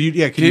boobs. Could you?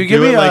 Yeah. Could Can you you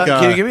give do me it like?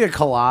 can you give me a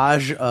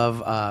collage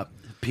of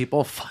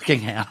people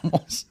fucking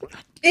animals?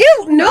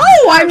 Ew, no,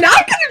 I'm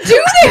not going to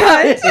do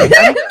that.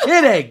 I'm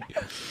kidding.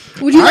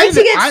 Would you like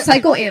to get I-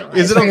 psychoanalyzed?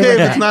 Is it for your okay if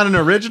birthday? it's not an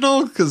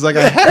original? Because like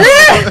I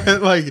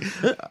have, like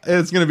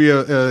it's gonna be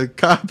a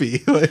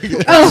copy. Like,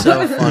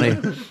 So funny.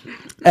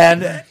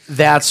 And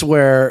that's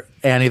where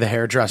Annie the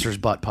hairdresser's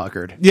butt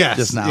puckered. yes.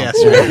 Just now. Yes.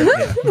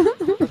 Yeah.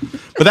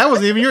 But that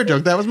wasn't even your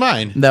joke. That was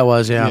mine. That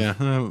was, yeah.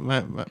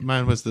 Yeah.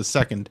 Mine was the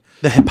second.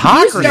 The You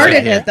hypocrisy.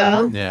 started it,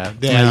 though. Yeah.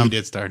 Yeah. You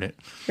did start it.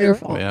 Your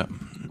fault. Yeah.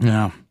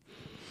 Yeah.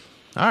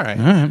 All right.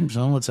 All right.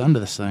 So let's end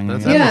this thing.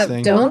 Let's Yeah, end Yeah, this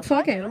thing. don't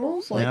fuck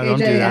animals like Yeah, AJ don't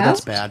do that. That's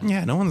asked. bad.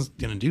 Yeah. No one's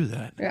gonna do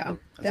that Yeah,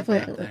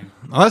 definitely.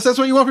 unless that's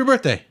what you want for your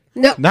birthday.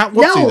 No, Not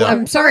whoopsie, no, though.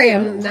 I'm sorry.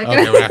 I'm not Okay,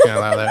 gonna. we're not gonna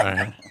allow that. All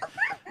right.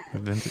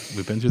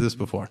 We've been through this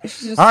before.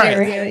 Just All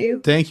staring right. at you.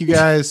 Thank you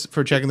guys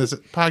for checking this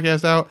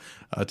podcast out.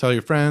 Tell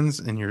your friends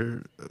and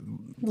your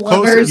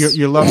Lovers. close,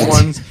 your loved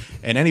ones,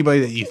 and anybody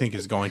that you think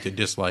is going to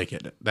dislike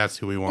it. That's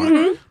who we want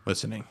Mm-hmm.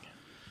 listening.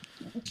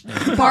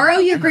 Borrow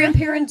your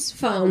grandparents'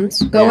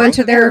 phones. Go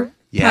onto their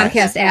Yes.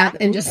 podcast app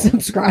and just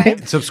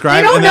subscribe. Subscribe,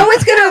 I don't and know then-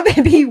 what's going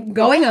to be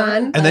going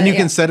on. And then you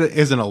can set it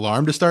as an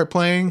alarm to start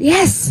playing.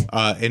 Yes.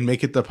 And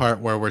make it the part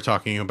where we're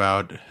talking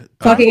about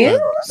Fucking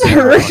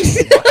animals.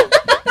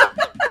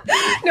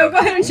 No, go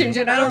ahead and change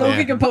it. I don't know if Yeah.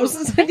 we can post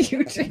this on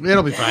YouTube.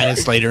 It'll be fine.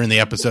 It's later in the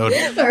episode.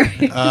 All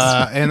right.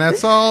 And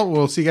that's all.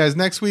 We'll see you guys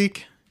next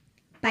week.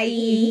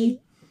 Bye.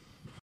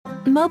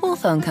 Mobile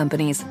phone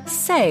companies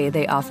say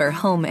they offer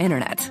home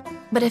internet.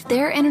 But if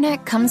their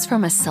internet comes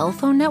from a cell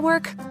phone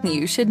network,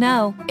 you should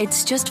know.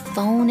 It's just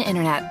phone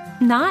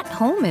internet, not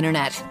home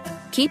internet.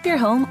 Keep your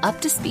home up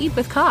to speed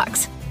with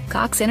Cox.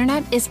 Cox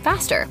internet is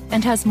faster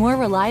and has more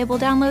reliable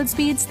download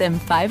speeds than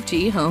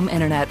 5G home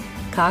internet.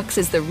 Cox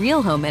is the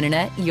real home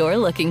internet you're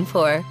looking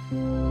for.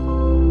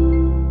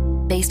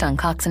 Based on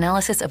Cox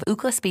analysis of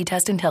Ookla speed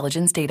test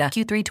intelligence data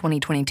Q3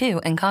 2022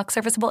 and Cox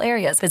serviceable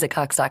areas. Visit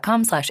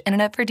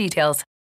cox.com/internet for details.